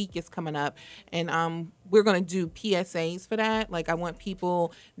think the week is coming up. And we're going to do PSAs for that. Like I want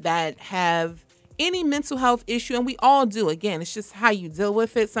people that have any mental health issue, and we all do. Again, it's just how you deal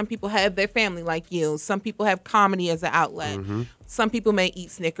with it. Some people have their family like you. Some people have comedy as an outlet. Some people may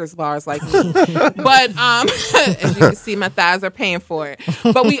eat Snickers bars like me. But as you can see, my thighs are paying for it.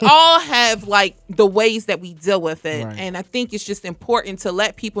 But we all have like the ways that we deal with it. Right. And I think it's just important to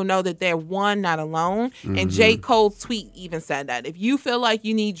let people know that they're not alone. And J. Cole's tweet even said that. If you feel like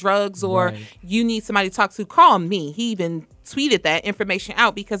you need drugs or you need somebody to talk to, call me. He even tweeted that information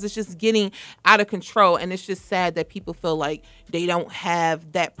out, because it's just getting out of control, and it's just sad that people feel like they don't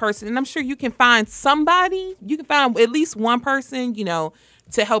have that person. And I'm sure you can find somebody, you can find at least one person,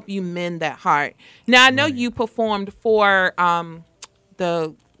 to help you mend that heart. Now I know you performed for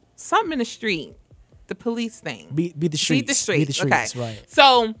the something in the street, the police thing. Beat the streets. Beat the streets. Okay. Right.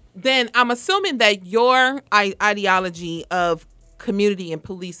 So then I'm assuming that your ideology of community and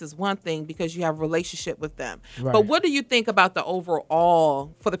police is one thing because you have a relationship with them. Right. But what do you think about the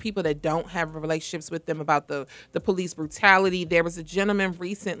overall, for the people that don't have relationships with them, about the police brutality? There was a gentleman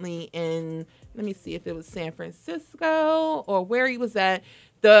recently in, let me see if it was San Francisco or where he was at.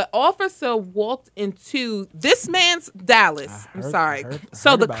 The officer walked into this man's Dallas. I'm sorry.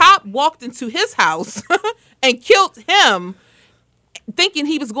 So the cop walked into his house and killed him, thinking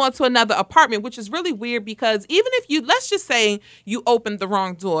he was going to another apartment, which is really weird because even if you, let's just say you opened the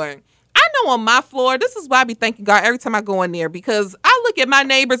wrong door. I know on my floor, this is why I be thanking God every time I go in there, because I look at my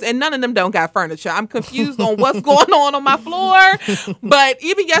neighbors and none of them don't got furniture. I'm confused on what's going on my floor. But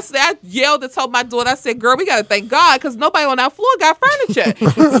even yesterday, I yelled and told my daughter, I said, girl, we got to thank God because nobody on our floor got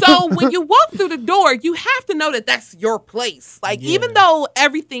furniture. So when you walk through the door, you have to know that that's your place. Like, even though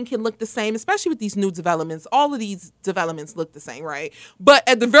everything can look the same, especially with these new developments, all of these developments look the same, right? But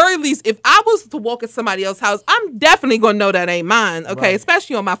at the very least, if I was to walk in somebody else's house, I'm definitely going to know that ain't mine, okay? Right.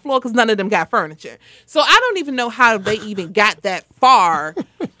 Especially on my floor because none of them got furniture. So I don't even know how they even got that far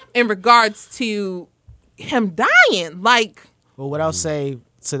in regards to him dying. Like, well, what I'll say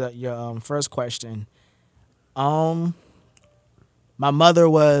to your first question, my mother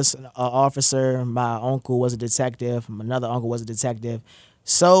was an officer, my uncle was a detective, another uncle was a detective.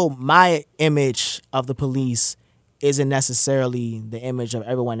 So my image of the police isn't necessarily the image of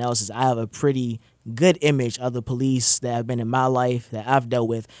everyone else's. I have a pretty good image of the police that have been in my life that I've dealt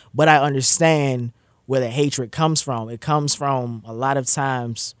with, but I understand where the hatred comes from. It comes from a lot of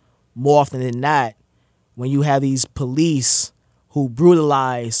times, more often than not, when you have these police who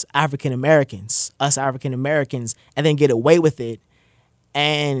brutalize African Americans, us African Americans, and then get away with it.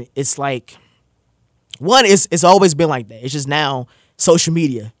 And it's like, one, it's always been like that. It's just now social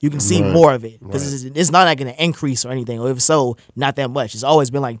media, you can see more of it because it's not like going to increase or anything, or if so, not that much. It's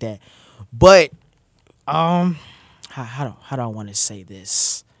always been like that. But how do I want to say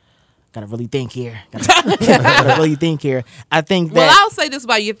this? Gotta really think here. Gotta really think here. I think that. Well, I'll say this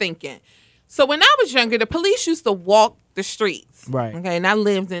while you're thinking. So when I was younger, the police used to walk the streets. Right. Okay. And I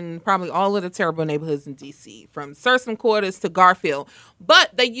lived in probably all of the terrible neighborhoods in D.C., from Sursum Quarters to Garfield.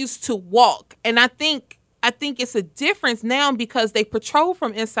 But they used to walk. And I think it's a difference now because they patrol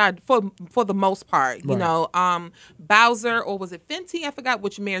from inside for the most part. You know, Bowser, or was it Fenty? I forgot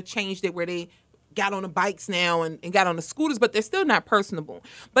which mayor changed it, where they got on the bikes now and got on the scooters, but they're still not personable.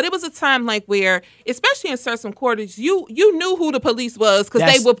 But it was a time like where, especially in Sursum Quarters, you knew who the police was because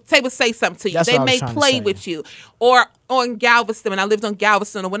they would say something to you. They may play with you. Or on Galveston, when I lived on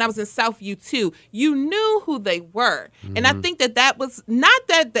Galveston, or when I was in Southview too, you knew who they were. And I think that was not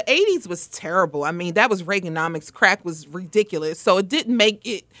that the 80s was terrible. I mean, that was Reaganomics. Crack was ridiculous. So it didn't make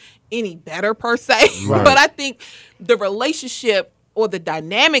it any better per se. Right. But I think the relationship or the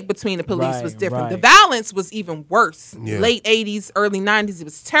dynamic between the police was different. The violence was even worse. Late 80s, early 90s, it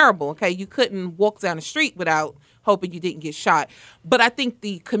was terrible. Okay, you couldn't walk down the street without hoping you didn't get shot. But I think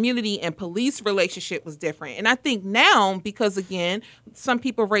the community and police relationship was different. And I think now, because again, some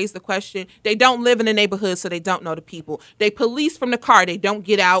people raise the question, they don't live in the neighborhood, so they don't know the people. They police from the car. They don't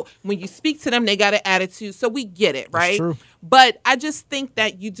get out. When you speak to them, they got an attitude. So we get it, right? That's true. But I just think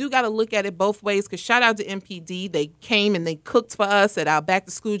that you do got to look at it both ways, because shout out to MPD. They came and they cooked for us at our back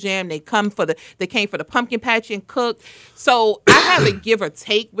to school jam. They came for the pumpkin patch and cooked. So I have a give or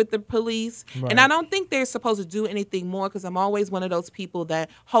take with the police. Right. And I don't think they're supposed to do anything more, because I'm always one of those people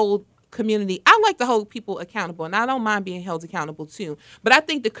that hold community. I like to hold people accountable, and I don't mind being held accountable too. But I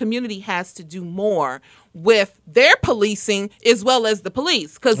think the community has to do more with their policing as well as the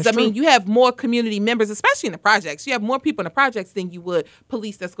police. Because, I mean, you have more community members, especially in the projects. You have more people in the projects than you would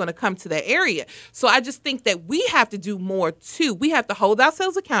police that's going to come to that area. So I just think that we have to do more too. We have to hold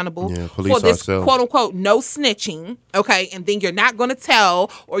ourselves accountable for this quote-unquote no snitching, okay? And then you're not going to tell,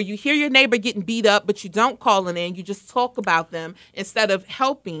 or you hear your neighbor getting beat up, but you don't call it in. You just talk about them instead of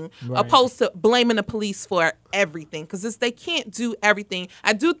helping, opposed to blaming the police for everything, because they can't do everything.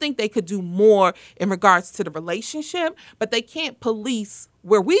 I do think they could do more in regards to the relationship, but they can't police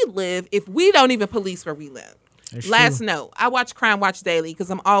where we live if we don't even police where we live. Last note, I watch Crime Watch daily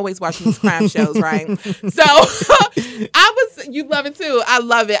because I'm always watching these crime shows, right? So you love it too. I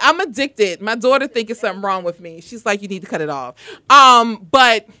love it. I'm addicted. My daughter thinks something wrong with me. She's like, you need to cut it off.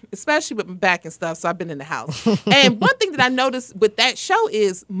 But especially with my back and stuff, so I've been in the house. And one thing that I noticed with that show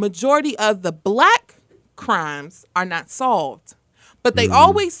is majority of the black crimes are not solved, but they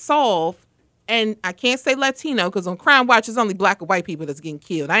always solve And I can't say Latino because on Crime Watch, it's only black or white people that's getting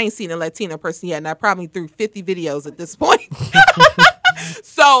killed. I ain't seen a Latino person yet, and I probably threw 50 videos at this point.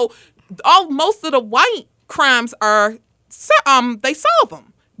 So most of the white crimes are, they solve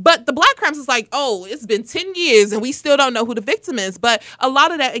them. But the black crimes is like, oh, it's been 10 years and we still don't know who the victim is. But a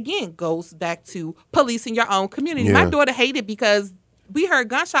lot of that, again, goes back to policing your own community. Yeah. My daughter hated because we heard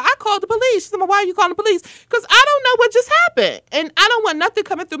gunshot. I called the police. She said, why are you calling the police? Because I don't know what just happened. And I don't want nothing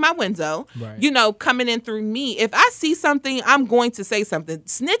coming through my window, coming in through me. If I see something, I'm going to say something.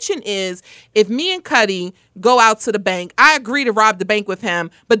 Snitching is if me and Cuddy go out to the bank, I agree to rob the bank with him,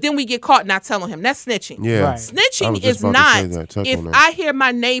 but then we get caught not telling him. That's snitching. Yeah. Right. Snitching is not if I hear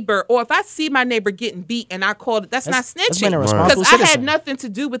my neighbor or if I see my neighbor getting beat and I called it, that's not snitching. Because I had nothing to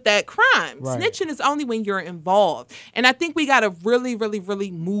do with that crime. Right. Snitching is only when you're involved. And I think we got to really, really,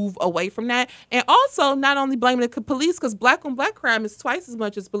 really move away from that. And also not only blaming the police, because black on black crime is twice as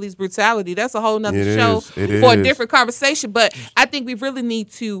much as police brutality. That's a whole nother show for a different conversation. But I think we really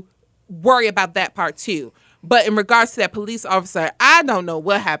need to worry about that part too. But in regards to that police officer, I don't know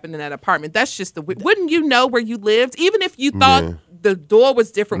what happened in that apartment. That's just wouldn't you know where you lived? Even if you thought the door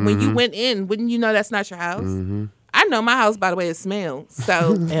was different when you went in, wouldn't you know that's not your house? I know my house by the way it smells.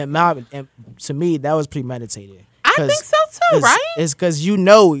 So and to me, that was premeditated. I think so too, right? It's because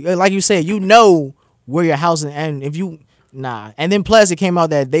like you said, where your house is, and if you and then plus it came out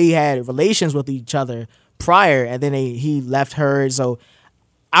that they had relations with each other prior, and then he left her. So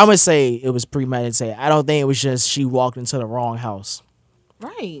I'm gonna say it was premeditated. I don't think it was just she walked into the wrong house.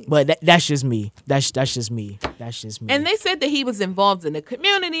 Right. But that's just me. That's just me. That's just me. And they said that he was involved in the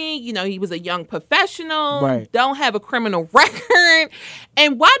community. You know, he was a young professional. Right. Don't have a criminal record.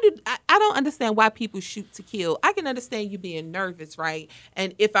 And I don't understand why people shoot to kill. I can understand you being nervous, right?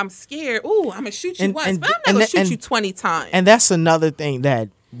 And if I'm scared, I'm gonna shoot you once, but I'm not gonna shoot you 20 times. And that's another thing that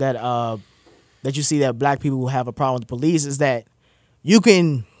you see that black people who have a problem with the police is that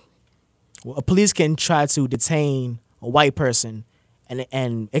a police can try to detain a white person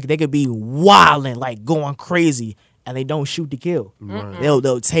and they could be wilding, like going crazy, and they don't shoot to kill. Right. They'll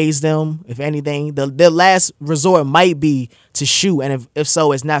tase them, if anything. Their last resort might be to shoot, and if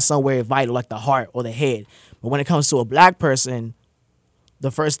so, it's not somewhere vital like the heart or the head. But when it comes to a black person, the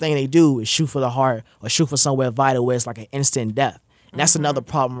first thing they do is shoot for the heart or shoot for somewhere vital where it's like an instant death. And that's another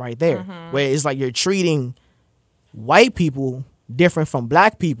problem right there, where it's like you're treating white people different from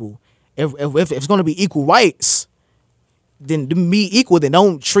black people. If it's going to be equal rights, then to be equal, then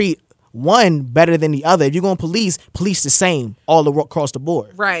don't treat one better than the other. If you're going to police the same all across the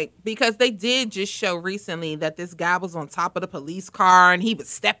board. Right, because they did just show recently that this guy was on top of the police car and he was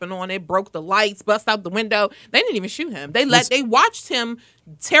stepping on it, broke the lights, bust out the window. They didn't even shoot him. They watched him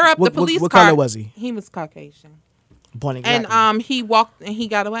tear up the police car. What color was he? He was Caucasian. Exactly. And he walked and he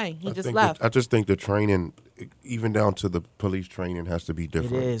got away. He just left. I just think the training, even down to the police training, has to be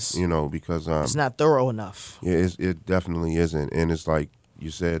different. It is. Because it's not thorough enough. Yeah, it definitely isn't. And it's like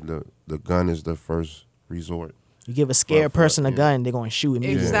you said, the gun is the first resort. You give a scared person a gun, they're going to shoot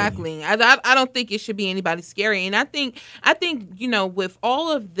immediately. Exactly. I don't think it should be anybody scary. And I think with all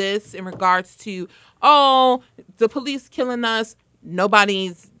of this in regards to the police killing us,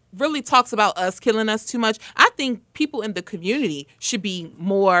 nobody's really talks about us killing us too much. I think people in the community should be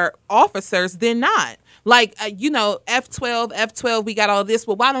more officers than not. Like, F12, we got all this.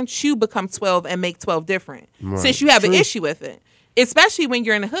 Well, why don't you become 12 and make 12 different? Right. Since you have an issue with it. Especially when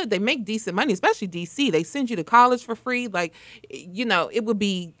you're in the hood, they make decent money, especially DC. They send you to college for free. Like, it would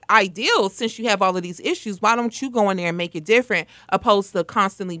be ideal since you have all of these issues. Why don't you go in there and make it different opposed to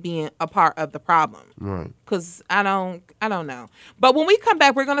constantly being a part of the problem? Right. Because I don't know. But when we come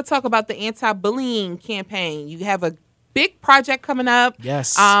back, we're going to talk about the anti-bullying campaign. You have a big project coming up.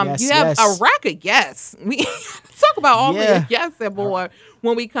 Yes. You have a rack of guests. We talk about all the guests and more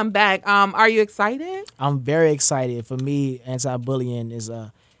when we come back. Are you excited? I'm very excited. For me, anti-bullying is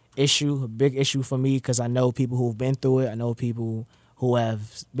a big issue for me because I know people who've been through it. I know people who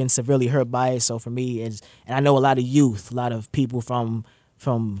have been severely hurt by it. So for me, and I know a lot of youth, a lot of people from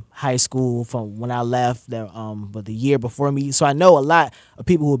high school, from when I left, but the year before me. So I know a lot of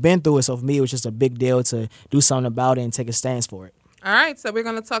people who've been through it. So for me, it was just a big deal to do something about it and take a stance for it. All right, so we're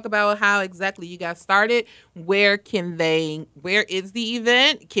going to talk about how exactly you got started. Where is the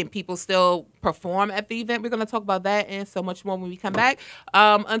event? Can people still perform at the event? We're going to talk about that and so much more when we come back.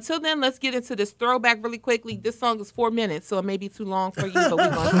 Until then, let's get into this throwback really quickly. This song is 4 minutes, so it may be too long for you, but we're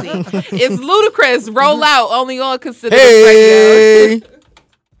going to see. It's Ludacris, Roll Out, only on Consider This Radio.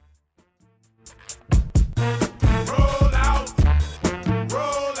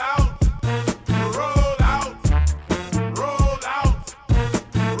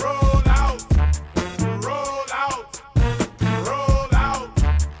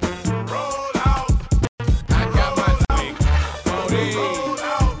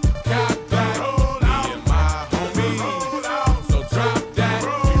 Cock back, me and my homies. So drop that, we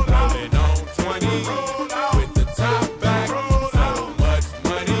rollin' on 20 with the top back. So much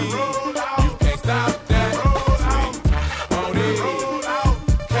money, you can't stop that. Swing on it,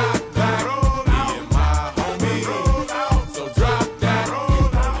 cock back, me and my homies. So drop that, we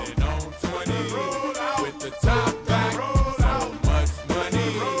rollin' on 20 with the top back. So much money,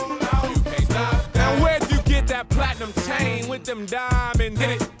 you can't stop that. Now where'd you get that platinum chain with them diamonds in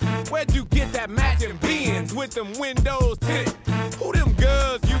it? Where'd you get that matching Benz with them windows tinted? Who them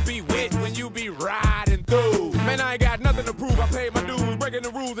girls you be with when you be riding through? Man, I ain't got nothing to prove. I paid my dues, breaking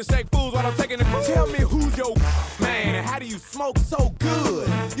the rules and shake fools while I'm taking the cruise. Tell me who's your man and how do you smoke so good?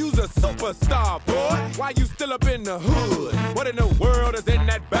 You's a superstar, boy. Why you still up in the hood? What in the world is in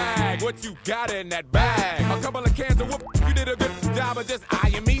that bag? What you got in that bag? A couple of cans of whoop. You did a good job of just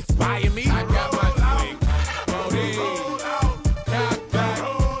eyeing me, spying me. I got my swing on it. Cock back,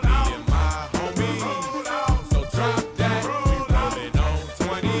 me and my homies. So drop that, we rollin' on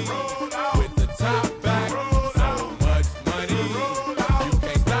 20 with the top back. So much money, you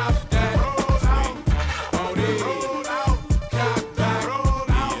can't stop that. Swing on it. Cock back,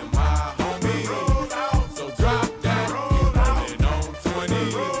 me and my homies. So drop that, we rollin' on 20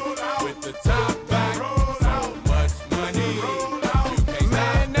 with the top back. So much money, you can't stop.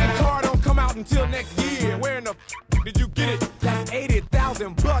 Man, that car don't come out until next year. Where in the did you get it? That's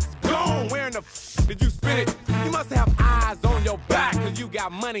 $80,000 gone. Where in the did you spend it? You must have eyes on your back, cause you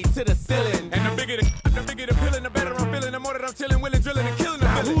got money to the ceiling. And the bigger the pillin', the better I'm feeling. The more that I'm chillin', willing, drilling, and killing.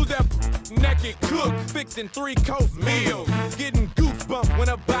 Now who's that naked cook fixing 3-course meals? Getting goosebumps when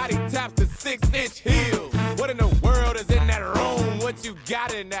a body taps the 6-inch heels. What in the world is in that room? What you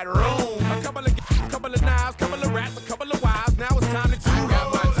got in that room? A couple of knives, couple of rats, a couple of wives. Now it's time to choose. I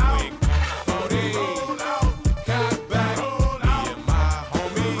got my swing on it. Cock back, me and my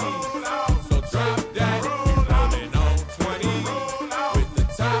homies. So drop that, we rollin' on 20 with the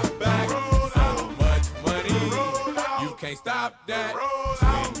top back. So much money, you can't stop that. Swing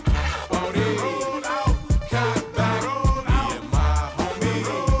on it. Cock back, me and my homies.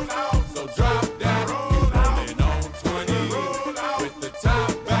 So drop that, we rollin' on 20 with the top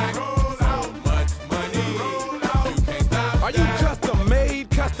back. So much money, you can't stop. Are you custom made,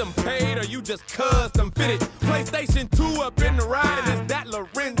 custom paid, or you just custom fitted? PlayStation 2 up in the ride, and is that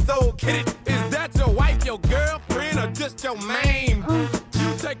Lorenzo Kidded? Is that your wife, your girlfriend, or just your main?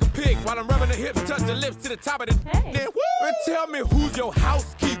 You take a pic while I'm rubbing the hips, touch the lips to the top of the then woo! And tell me who's your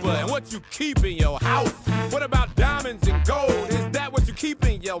housekeeper and what you keep in your house. What about diamonds and gold? Is that what you keep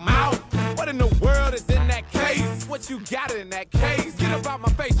in your mouth? What in the world is in that case? What you got in that case? Get up out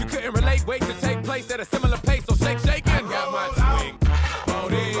my face, you couldn't relate. Wait to take place at a similar pace, so shake, shake, and got my swing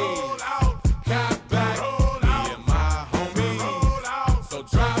on it. Cock back, me and my homies. So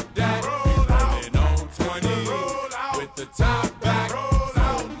drop that, we rollin' on 20 with the top back. So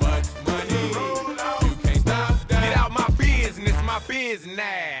much money, you can't stop that. Get out my business.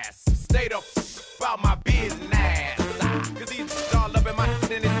 Stay the about my business. Cause these all up in my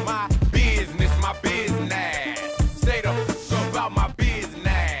and it's my business. Stay the about my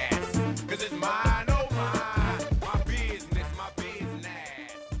business. Cause it's mine, oh mine. My business.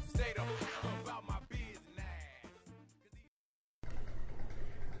 Stay the about my business.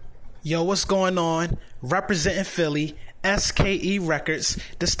 Yo, what's going on? Representing Philly, SKE Records.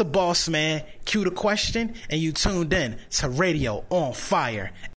 This the boss man. Cue the question, and you tuned in to Radio on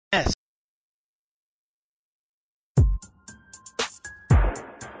Fire.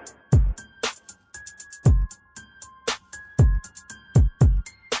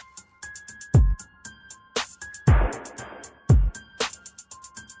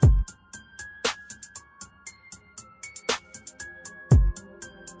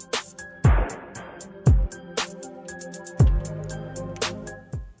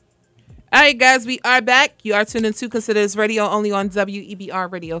 All right, guys, we are back. You are tuned into Consider This Radio only on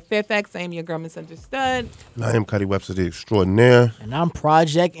WEBR Radio Fairfax. I am your girl, Misunderstood. And I am Cuddy Webster, the extraordinaire. And I'm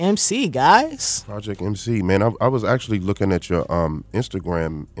Project MC, guys. Project MC, man. I was actually looking at your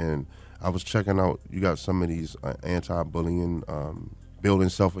Instagram, and I was checking out. You got some of these anti-bullying, building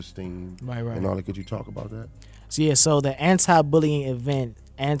self-esteem, Right. and all that. Could you talk about that? So the anti-bullying event,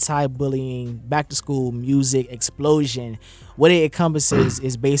 anti-bullying back to school music explosion, what it encompasses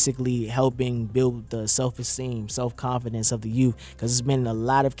is basically helping build the self-esteem, self-confidence of the youth, because there's been a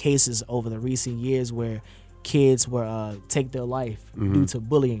lot of cases over the recent years where kids were take their life due to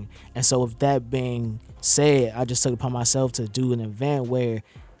bullying. And so with that being said, I just took it upon myself to do an event where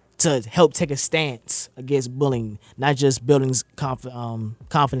to help take a stance against bullying, not just building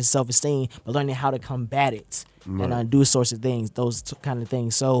confidence, self-esteem, but learning how to combat it and do sorts of things, those kind of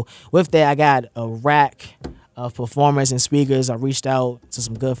things. So with that, I got a rack of performers and speakers. I reached out to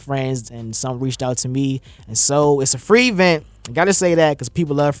some good friends, and some reached out to me. And so it's a free event. I gotta say that because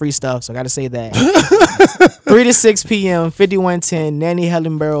people love free stuff, so I gotta say that. 3 to 6 p.m., 5110 Nanny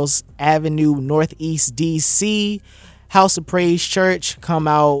Helen Burroughs Avenue, Northeast DC. House of Praise Church. Come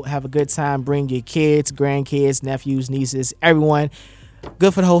out, have a good time. Bring your kids, grandkids, nephews, nieces, everyone.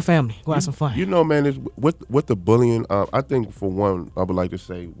 Good for the whole family. Go have some fun. You know, man, with the bullying, I think for one, I would like to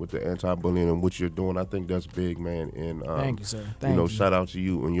say with the anti-bullying and what you're doing, I think that's big, man. And thank you, sir. Shout out to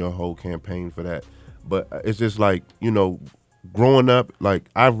you and your whole campaign for that. But it's just like, growing up, like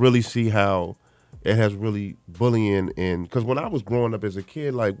I really see how it has really bullying, and because when I was growing up as a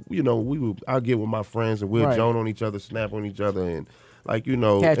kid, like I'd get with my friends and we'd joan on each other, snap on each other, and like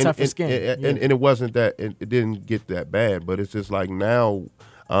tougher skin. And it wasn't that it didn't get that bad, but it's just like now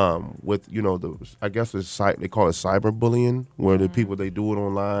with I guess they call it cyberbullying, where the people they do it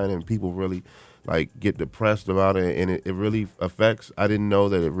online and people really like get depressed about it, and it really affects. I didn't know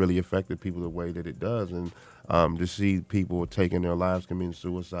that it really affected people the way that it does, and to see people taking their lives, committing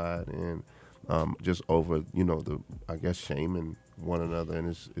suicide, and just over the shaming one another, and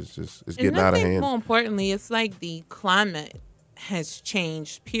it's getting out of hand. More importantly, it's like the climate has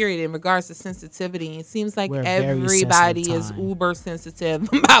changed, period, in regards to sensitivity. It seems like everybody is uber sensitive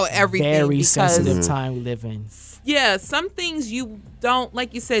about everything. Very sensitive time we live in. Yeah, some things you don't,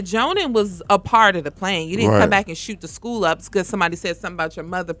 like you said, Jonan was a part of the plan. You didn't come back and shoot the school up because somebody said something about your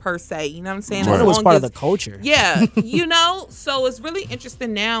mother per se. You know what I'm saying? Jonan was part of the culture. Yeah, so it's really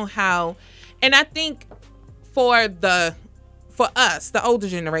interesting now how, and I think for us, the older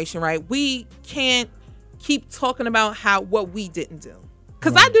generation, right, we can't keep talking about what we didn't do.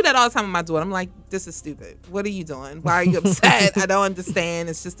 Because I do that all the time with my daughter. I'm like, this is stupid. What are you doing? Why are you upset? I don't understand.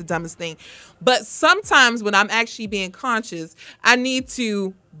 It's just the dumbest thing. But sometimes when I'm actually being conscious, I need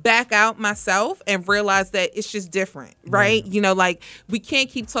to back out myself and realize that it's just different, right? Like we can't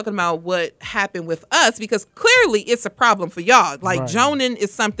keep talking about what happened with us because clearly it's a problem for y'all. Like joning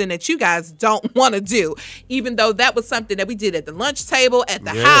is something that you guys don't want to do, even though that was something that we did at the lunch table, at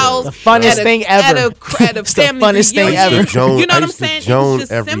the house. The funnest thing ever. At a family the funnest thing ever. You know what I'm saying? Joan It's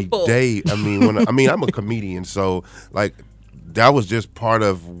just every simple. day. I mean, I'm a comedian, so like that was just part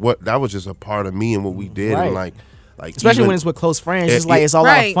of a part of me and what we did, and like especially when it's with close friends, it's all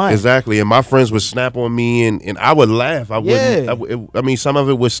out of fun. Exactly, and my friends would snap on me, and I would laugh. I wouldn't. I mean, some of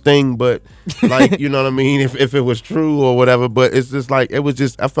it would sting, but like you know what I mean, if it was true or whatever. But it's just like it was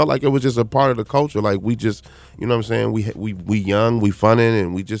just. I felt like it was just a part of the culture. Like we just, you know what I'm saying. We young, we funning,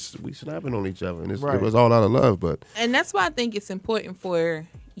 and we snapping on each other, and it was all out of love. But and that's why I think it's important for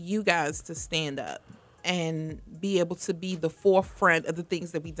you guys to stand up and be able to be the forefront of the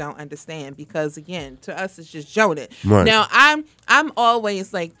things that we don't understand, because again, to us it's just Jonan. Now I'm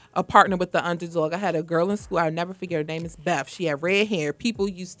always like a partner with the underdog. I had a girl in school, I'll never forget, her name is Beth. She had red hair. People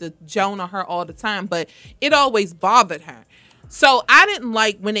used to Joan on her all the time, but it always bothered her. So I didn't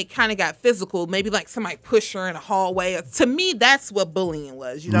like when it kind of got physical, maybe like somebody pushed her in a hallway. To me, that's what bullying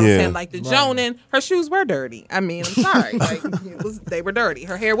was. You know what I'm saying? Like the Jonan, her shoes were dirty. I mean, I'm sorry. Like they were dirty.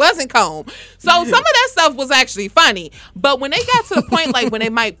 Her hair wasn't combed. So some of that stuff was actually funny. But when they got to the point like when they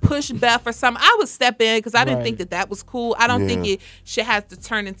might push Beth or something, I would step in because I didn't think that was cool. I don't think it should have to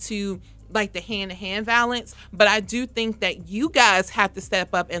turn into like the hand-to-hand violence, but I do think that you guys have to step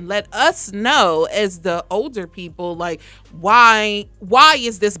up and let us know as the older people, like why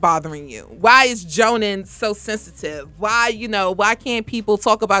is this bothering you? Why is Jonan so sensitive? Why can't people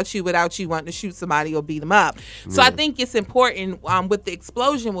talk about you without you wanting to shoot somebody or beat them up? So I think it's important with the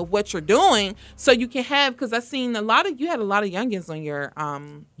explosion with what you're doing, so you can have, because I seen you had a lot of youngins on your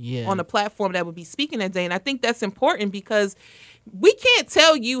on the platform that would be speaking that day, and I think that's important because we can't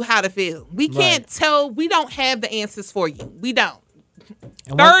tell you how to feel. We can't we don't have the answers for you. We don't.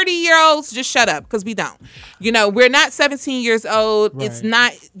 30-year-olds, just shut up, because we don't. We're not 17 years old. It's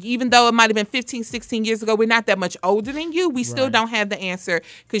not, even though it might have been 15, 16 years ago, we're not that much older than you. We still don't have the answer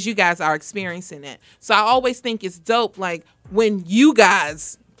because you guys are experiencing it. So I always think it's dope, like, when you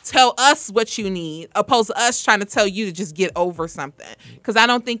guys tell us what you need, opposed to us trying to tell you to just get over something. Because I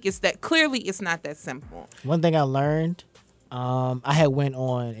don't think clearly it's not that simple. One thing I learned, I had went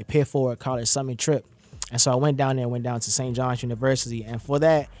on a Pitt Forward College Summit trip, and so I went down to St. John's University, and for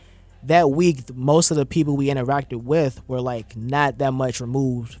that week, most of the people we interacted with were like not that much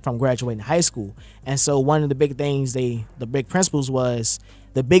removed from graduating high school, and so one of the big things the big principles was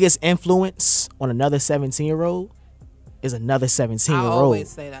the biggest influence on another 17-year-old is another 17-year-old. I always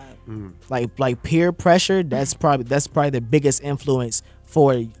say that. Like peer pressure, that's probably the biggest influence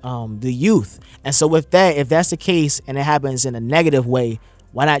for the youth. And so with that, if that's the case and it happens in a negative way,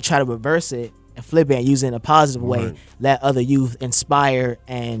 why not try to reverse it and flip it and use it in a positive way? Right. Let other youth inspire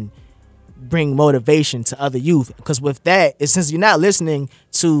and bring motivation to other youth. Because with that, since you're not listening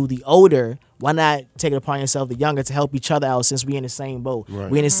to the older, why not take it upon yourself, the younger, to help each other out, since we're in the same boat. Right.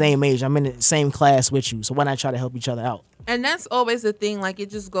 We're in the same age. I'm in the same class with you. So why not try to help each other out? And that's always the thing. Like,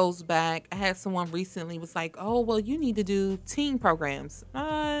 it just goes back. I had someone recently was like, "Oh, well, you need to do teen programs."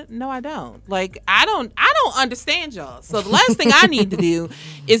 No, I don't. Like, I don't understand y'all. So the last thing I need to do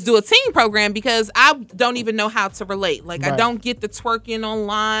is do a teen program, because I don't even know how to relate. Like, I Right. don't get the twerking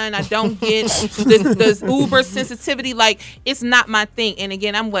online. I don't get the uber sensitivity. Like, it's not my thing. And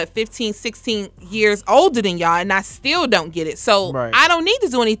again, I'm 15, 16 years older than y'all, and I still don't get it. So Right. I don't need to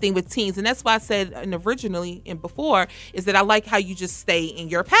do anything with teens. And that's why I said originally and before, is that I like how you just stay in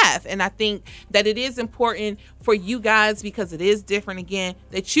your path. And I think that it is important for you guys, because it is different, again,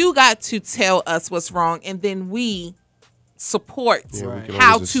 that you got to tell us what's wrong, and then we support Yeah, we can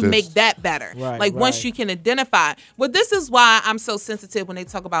how always to assist. make that better. Right, like, once right. you can identify. Well, this is why I'm so sensitive when they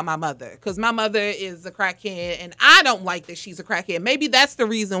talk about my mother, because my mother is a crackhead, and I don't like that she's a crackhead. Maybe that's the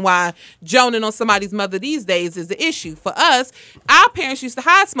reason why joning on somebody's mother these days is the issue. For us, our parents used to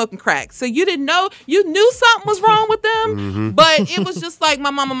hide smoking crack, so you didn't know, you knew something was wrong with them, but it was just like, my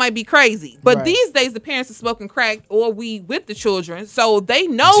mama might be crazy. But Right. these days, the parents are smoking crack, or we with the children, so they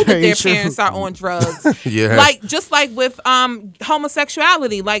know that Very their true. parents are on drugs. Yeah. Like, just like with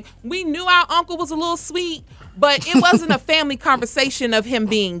homosexuality, like, we knew our uncle was a little sweet, but it wasn't a family conversation of him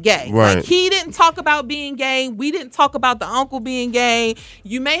being gay. Right. Like, he didn't talk about being gay. We didn't talk about the uncle being gay.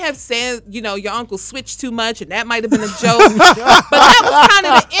 You may have said, your uncle switched too much, and that might have been a joke. But that was kind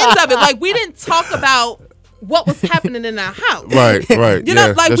of the end of it. Like, we didn't talk about what was happening in our house. Right, right. You know,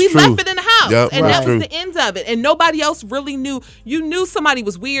 yeah, like, that's we true. left it in the house, Yep, and that's that true. was the end of it. And nobody else really knew. You knew somebody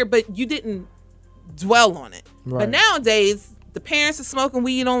was weird, but you didn't dwell on it. But Right. nowadays, the parents are smoking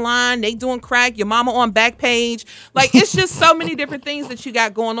weed online. They doing crack. Your mama on Backpage. Like, it's just so many different things that you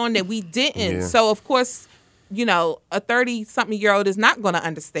got going on that we didn't. Yeah. So, of course, a 30-something-year-old is not going to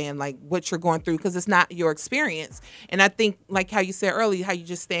understand, like, what you're going through, because it's not your experience. And I think, like how you said earlier, how you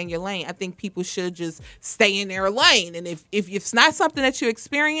just stay in your lane. I think people should just stay in their lane. And if it's not something that you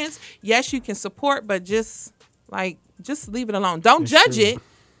experience, yes, you can support, but just leave it alone. Don't judge it,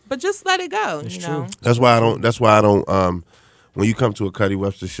 but just let it go. It's you true. know. That's why I don't. When you come to a Cuddy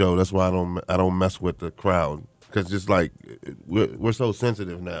Webster show, that's why I don't mess with the crowd, because it's like we're so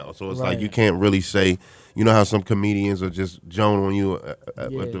sensitive now. So it's like Right. you can't really say. You know how some comedians are just joning on you,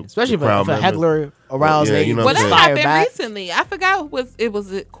 with the Especially the crowd if a members. heckler arouse Yeah, they you know Well, what I'm that saying? happened back. recently. I forgot was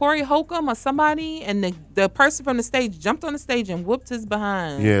it Corey Holcomb or somebody, and the person from the stage jumped on the stage and whooped his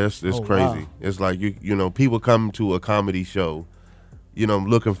behind. Yeah, it's Oh, crazy. wow. It's like people come to a comedy show,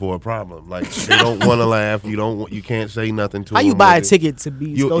 looking for a problem. Like, they don't want to laugh. You can't say nothing to How them. you buy a They- ticket to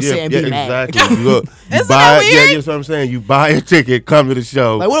be go sit and be mad? exactly. You Isn't that buy, weird? yeah, that's what I'm saying. You buy a ticket, come to the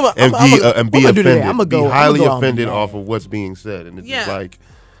show, Like, what am I- and I'm be a- and what be am I do today? offended. I'ma Be go- highly I'ma go on offended mad. off of what's being said, and it's just Yeah. like,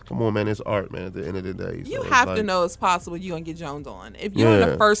 come on, man, it's art, man. At the end of the day, You So it's have to like- know it's possible you're gonna get joned on. If you're in Yeah.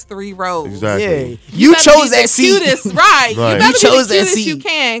 the first 3 rows, Exactly. Yeah, you better chose be that the seat. cutest, right? You Right. better You chose be the that cutest you seat.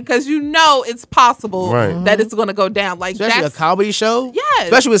 can, because you know it's possible Right. that it's gonna go down. Like, Especially that's a comedy show. Yes.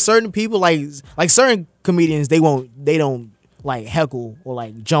 Especially with certain people, like certain comedians, they don't like heckle or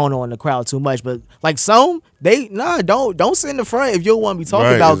like joan on the crowd too much. But like some, don't sit in the front if you don't want to be talking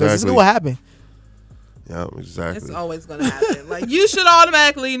Right, about, because this is exactly. what happen. Yeah, exactly. it's always gonna happen. Like, you should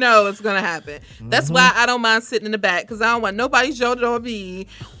automatically know it's gonna happen. That's why I don't mind sitting in the back, because I don't want nobody joning on me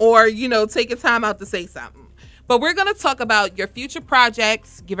or taking time out to say something. But we're going to talk about your future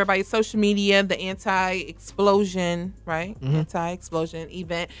projects, give everybody social media, the anti-explosion, right? Anti-explosion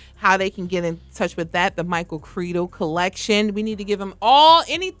event, how they can get in touch with that, the Michael Credo collection. We need to give them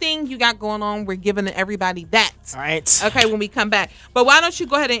anything you got going on. We're giving everybody that. All right. Okay, when we come back. But why don't you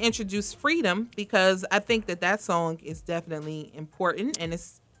go ahead and introduce Freedom, because I think that song is definitely important, and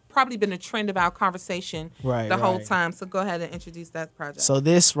it's probably been a trend of our conversation the whole Right. time. So go ahead and introduce that project. So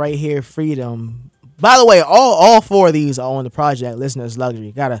this right here, Freedom. By the way, all 4 of these are on the project Listeners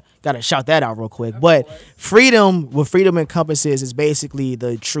Luxury. Gotta shout that out real quick. But Freedom, what Freedom encompasses is basically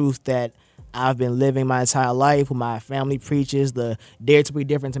the truth that I've been living my entire life, what my family preaches, the dare to be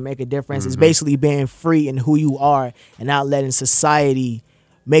different to make a difference. It's basically being free in who you are and not letting society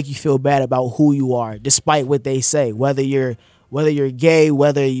make you feel bad about who you are, despite what they say. Whether you're whether you're gay,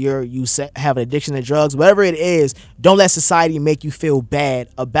 whether you have an addiction to drugs, whatever it is, don't let society make you feel bad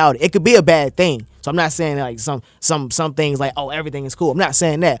about it. It could be a bad thing. So I'm not saying like some things like, oh, everything is cool. I'm not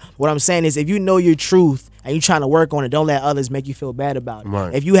saying that. What I'm saying is if you know your truth and you're trying to work on it, don't let others make you feel bad about it.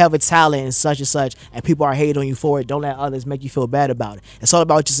 Right. If you have a talent and such and people are hating on you for it, don't let others make you feel bad about it. It's all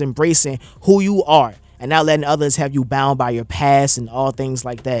about just embracing who you are and not letting others have you bound by your past and all things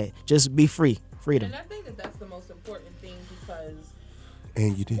like that. Just be free. Freedom. And I think that that's the most important thing because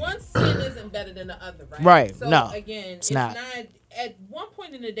and you did. one sin isn't better than the other, right? Right. So No, again, it's not. At one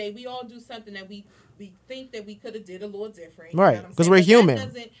point in the day, we all do something that we think that we could have did a little different. Right, because we're human.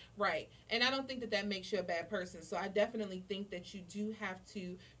 Right. And I don't think that makes you a bad person. So I definitely think that you do have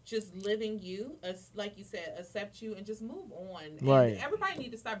to just live in you, like you said, accept you and just move on. Right. And everybody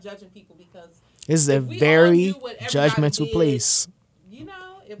need to stop judging people because This is a very judgmental place. You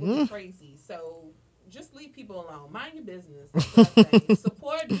know, it would be crazy. So just leave people alone. Mind your business. That's what I say.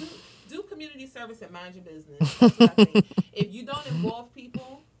 Support, do community service and mind your business. That's what I think. If you don't involve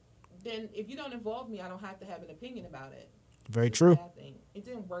people, then if you don't involve me, I don't have to have an opinion about it. Very true. It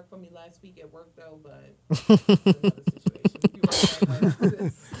didn't work for me last week at work though, but it's another situation.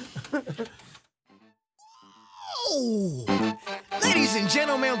 You right back. Oh, ladies and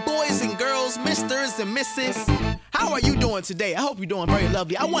gentlemen, boys and girls, misters and misses, how are you doing today? I hope you're doing very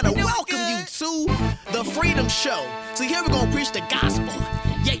lovely. I want to welcome you to the Freedom Show. So here we're going to preach the gospel.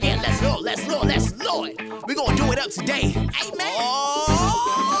 Yeah, let's Lord. We're going to do it up today. Amen.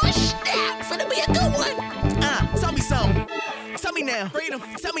 Oh, snap. Finna be a good one. Tell me something. Tell me now. Freedom.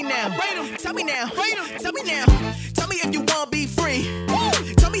 Tell me now. Freedom. Tell me now. Freedom. Tell me now. Tell me if you want to be free.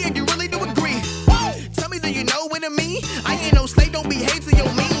 Woo. Tell me if you really do agree. Woo. Tell me that you know what I mean. I ain't no slave. Don't behave to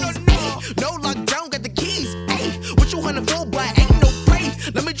your means. No lockdown. Got the keys. Hey, what you hunting for, boy? Ain't no prey.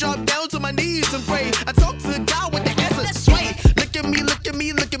 Let me drop down to my knees and pray. I talk to God with the answer. Sway. Look at me. Look at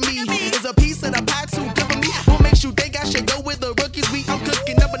me. Look at me. It's a piece of the pie too good for me. What makes you think I should go with the rookies? I'm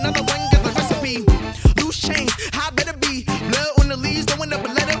cooking up another one. Got the recipe. Loose change. How better be? Blood on the leaves. Don't want to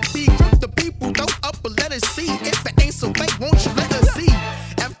let it be. Group the people. Throw up and let us see. If it ain't so fake, won't you let us see?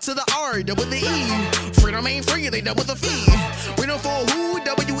 F to the R, double the E. Freedom ain't free, they double the fee. Freedom for who?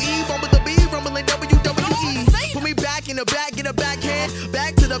 W-E, rumble the B, rumbling W-W-E. Put me back in the back, in the backhand.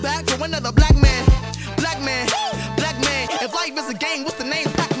 Back to the back for another black man. Black man, black man. If life is a game, what's the name?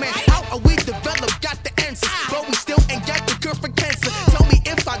 Pac-Man. How are we developed? Got the answers. But we still ain't got the cure for cancer. Tell me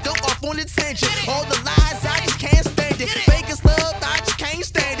if I go off on a tangent. All the lies, I just can't stand it. Fake is love, I just can't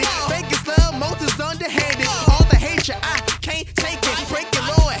stand it. Fake is love, motives underhanded. All the hatred, I can't take it. Break it,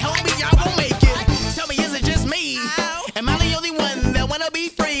 Lord, help me, I won't make it. Tell me, is it just me? Am I the only one that wanna be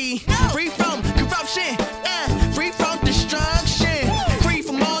free? Free from corruption, free from destruction, free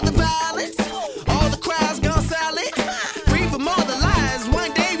from all the violence, all the crowds gone silent, free from all the lies.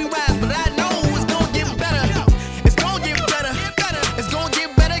 One day we rise, but I know it's gonna get better. It's gonna get better. It's gonna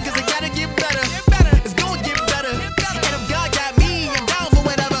get better, cause it gotta get better. It's gonna get better. And if God got me, I'm down for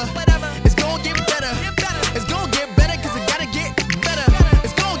whatever. It's gonna get better. It's gonna get better, cause it gotta get better.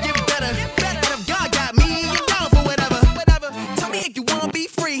 It's gonna get better. And if God got me, I'm down for whatever. Tell me if you wanna be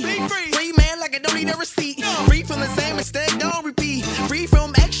free. Free man like I don't need a receipt. Free from the same mistake, don't repeat. Free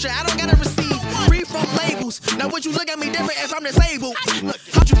from extra, I don't gotta receive. Free from labels. Now would you look at me different if I'm disabled?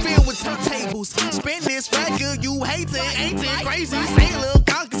 How'd you feel with turntables? Spin this record, you hate it, ain't it crazy? Say little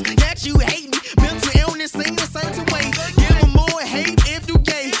conquers, that you hate me. Mental illness in a certain way. Give them more hate if you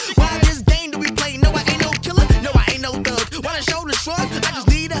gay. Why this game do we play? No, I ain't no killer, no, I ain't no thug. Wanna show the shrug? I just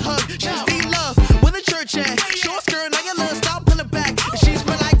need a hug, just need love. Where the church at? Short skirt, like a love, stop pulling back. If she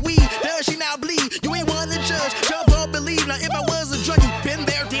smell like weed, does she now bleed? You ain't one to judge, jump up, believe. Now if I was a drug, you been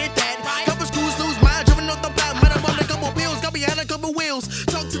there, did that. Couple screws loose, mind driven off the block. Might have run a couple bills, got behind a couple wheels.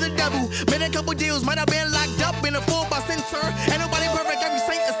 Talk to the devil, made a couple deals. Might have been locked up in a 4x center. Ain't nobody perfect, every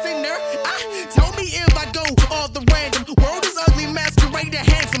saint a sinner. Tell me if I go off the random. World is ugly, masquerade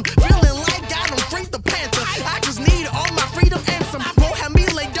handsome. Feeling like I don't freak the panther. I just need all my freedom and some. Won't have me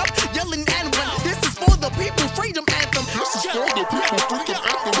laid up, yelling and run. This is for the people, freedom anthem. This is for the people, freedom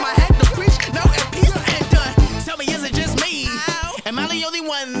anthem. I had to preach, now at peace and done. Tell me, is it just me? Am I the only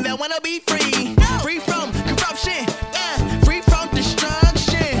one that wanna be free? Free from corruption, free from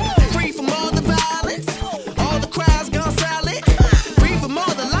destruction, free from all the violence, all the crowds gone silent, free from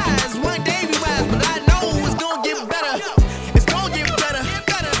all the lies. One day we rise, but I know it's gonna get better. It's gonna get better.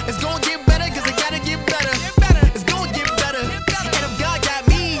 It's gonna get better, cause it gotta get better. It's gonna get better. And if God got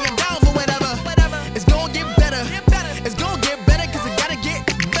me, I'm down for whatever. It's gonna get better. It's gonna get better, cause it gotta get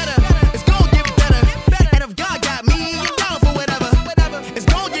better. It's gonna get better. And if God got me, I'm down for whatever. It's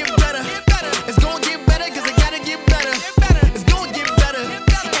gonna get better.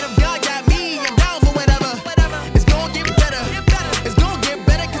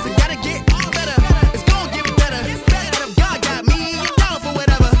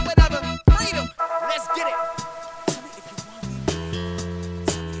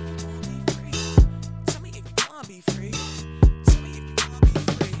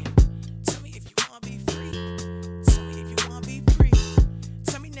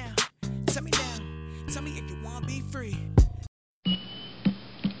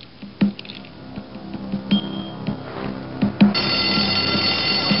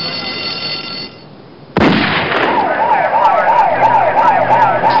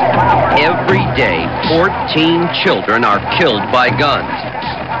 day, 14 children are killed by guns.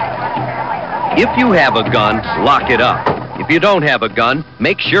 If you have a gun, lock it up. If you don't have a gun,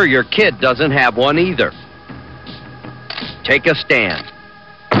 make sure your kid doesn't have one either. Take a stand.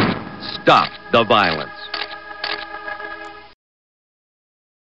 Stop the violence.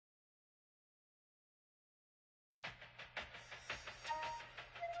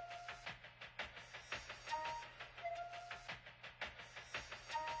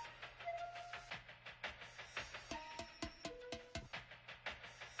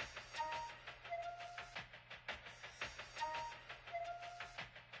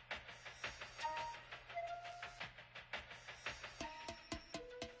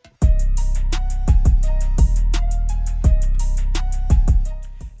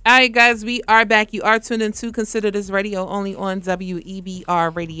 All right, guys, we are back. You are tuned into Consider This Radio only on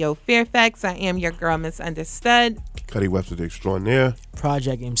WEBR Radio Fairfax. I am your girl, Misunderstood. Cuddy Webster the Extraordinaire.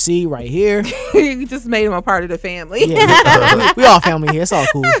 Project MC right here. You just made him a part of the family. Yeah, we all family here. It's all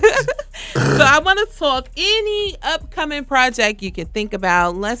cool. So I want to talk any upcoming project you can think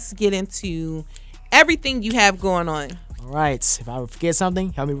about. Let's get into everything you have going on. All right. If I forget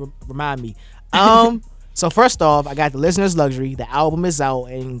something, help me remind me. So first off, I got The Listener's Luxury. The album is out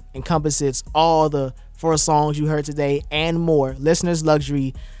and encompasses all the 4 songs you heard today and more. Listener's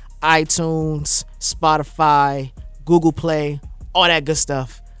Luxury, iTunes, Spotify, Google Play, all that good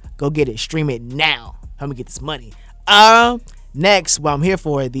stuff. Go get it. Stream it now. Help me get this money. Next, what I'm here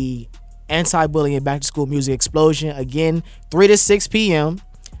for, the Anti-Bullying Back to School Music Explosion. Again, 3 to 6 p.m.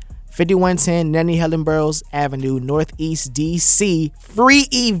 5110 Nenny Helen Burroughs Avenue, Northeast DC. Free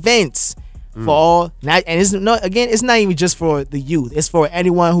events. For all, and it's not even just for the youth. It's for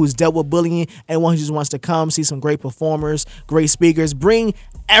anyone who's dealt with bullying, anyone who just wants to come see some great performers, great speakers. Bring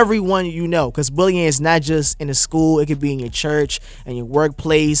everyone you know, because bullying is not just in the school. It could be in your church, and your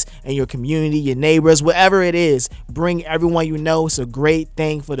workplace, and your community, your neighbors, whatever it is. Bring everyone you know. It's a great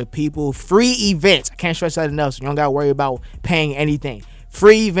thing for the people. Free events. I can't stress that enough, so you don't got to worry about paying anything.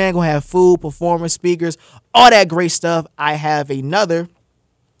 Free event, gonna have food, performers, speakers, all that great stuff. I have another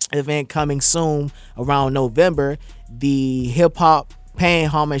event coming soon around November, the hip hop paying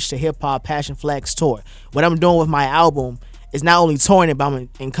homage to hip hop Passion Flex tour. What I'm doing with my album is not only touring it, but I'm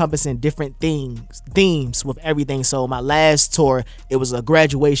encompassing different themes with everything. So my last tour, it was a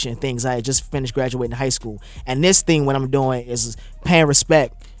graduation things. I had just finished graduating high school, and this thing what I'm doing is paying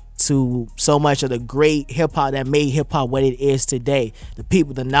respect to so much of the great hip hop that made hip hop what it is today. The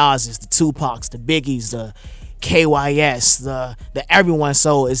people, the Nas's, the Tupacs, the Biggies, the KYS, the everyone.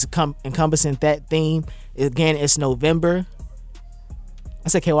 So it's encompassing that theme. Again, it's November. I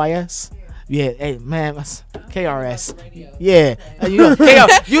said KYS. Yeah, hey man, KRS. Yeah, you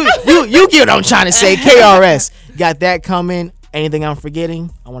know, you get what I'm trying to say. KRS got that coming. Anything I'm forgetting?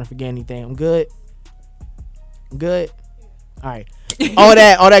 I want to forget anything? I'm good. All right. all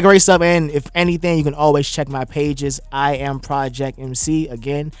that great stuff. And if anything, you can always check my pages. I am Project MC.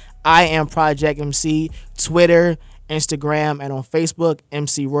 Again, I am Project MC. Twitter, Instagram, and on Facebook,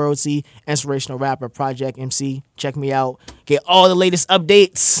 MC Royalty, inspirational rapper Project MC. Check me out. Get all the latest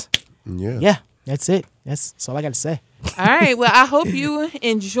updates. Yeah, that's it. That's all I got to say. All right. Well, I hope you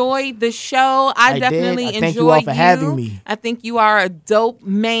enjoyed the show. I definitely enjoyed thank you all for having me. I think you are a dope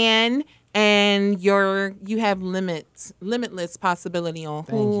man. And you have limitless possibility on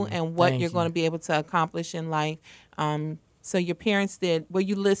who and what you're going to be able to accomplish in life. So your parents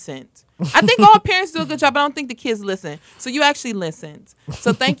you listened. I think all parents do a good job. I don't think the kids listen. So you actually listened.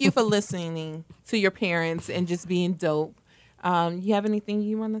 So thank you for listening to your parents and just being dope. You have anything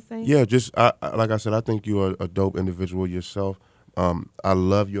you want to say? Yeah, just like I said, I think you are a dope individual yourself. I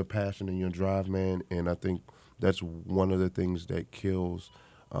love your passion and your drive, man. And I think that's one of the things that kills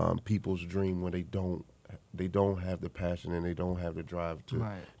people's dream when they don't have the passion and they don't have the drive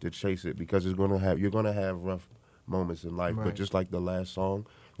to chase it, because you're gonna have rough moments in life. But just like the last song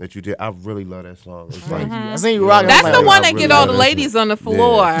that you did, I really love that song. It's like, I seen you rocking. That's the one that get all the ladies on the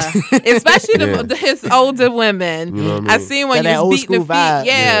floor, especially his older women. You know what I mean? I seen when you was beating the feet. Vibe.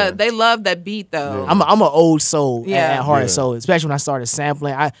 Yeah, they love that beat though. I'm an old soul at heart, Yeah. so especially when I started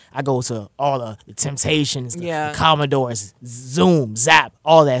sampling, I go to all the Temptations, the Commodores, Zoom, Zap,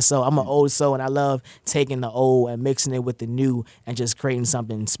 all that. So I'm an old soul, and I love taking the old and mixing it with the new and just creating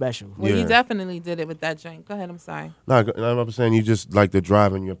something special. Well, you definitely did it with that drink. Go ahead. I'm sorry. No, I'm saying you just like the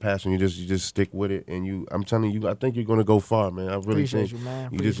drive and your passion. You just stick with it, and I'm telling you, I think you're gonna go far, man. I really Appreciate think you, man.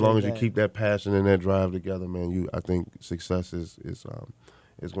 you just as long as you Appreciate keep that passion and that drive together, man. I think success is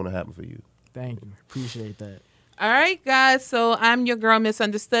gonna happen for you. Thank you. Appreciate that. All right, guys. So I'm your girl,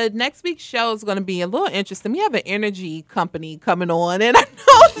 Misunderstood. Next week's show is going to be a little interesting. We have an energy company coming on, and I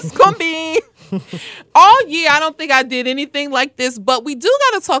know it's going to be All year, I don't think I did anything like this, but we do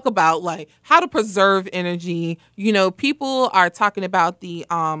got to talk about like how to preserve energy. You know, people are talking about the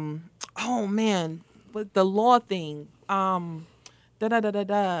oh man, what the law thing. What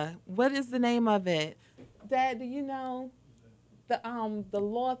is the name of it? Dad, do you know the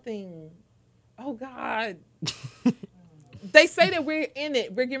law thing? Oh God. They say that we're in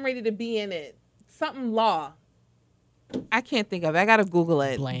it. We're getting ready to be in it. Something law. I can't think of it. I gotta Google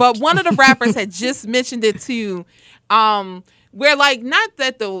it. Blank. But one of the rappers had just mentioned it too. Where like not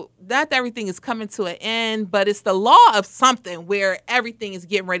that everything is coming to an end, but it's the law of something where everything is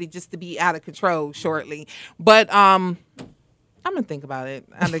getting ready just to be out of control shortly. But I'm gonna think about it.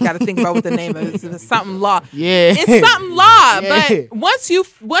 I got to think about what the name of it is. It's something law. Yeah, it's something law. Yeah. But once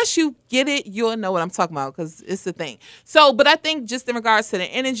you get it, you'll know what I'm talking about because it's the thing. So, but I think just in regards to the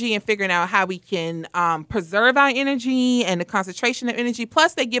energy and figuring out how we can preserve our energy and the concentration of energy.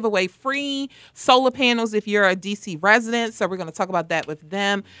 Plus, they give away free solar panels if you're a DC resident. So we're gonna talk about that with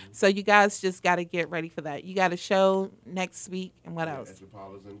them. So you guys just got to get ready for that. You got a show next week and what else?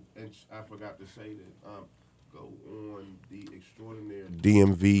 And I forgot to say that. Go on the extraordinary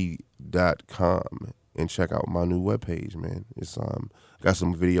DMV.com and check out my new webpage, man. It's got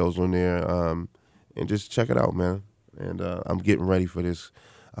some videos on there, and just check it out, man. And I'm getting ready for this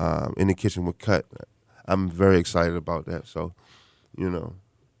in the kitchen with Cut. I'm very excited about that. So, you know,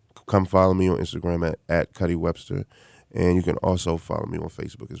 come follow me on Instagram at Cuddy Webster, and you can also follow me on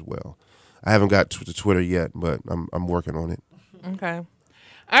Facebook as well. I haven't got to Twitter yet, but I'm working on it. Okay.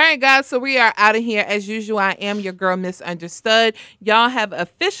 All right, guys, so we are out of here. As usual, I am your girl, Misunderstood. Y'all have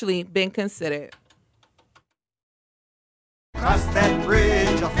officially been considered.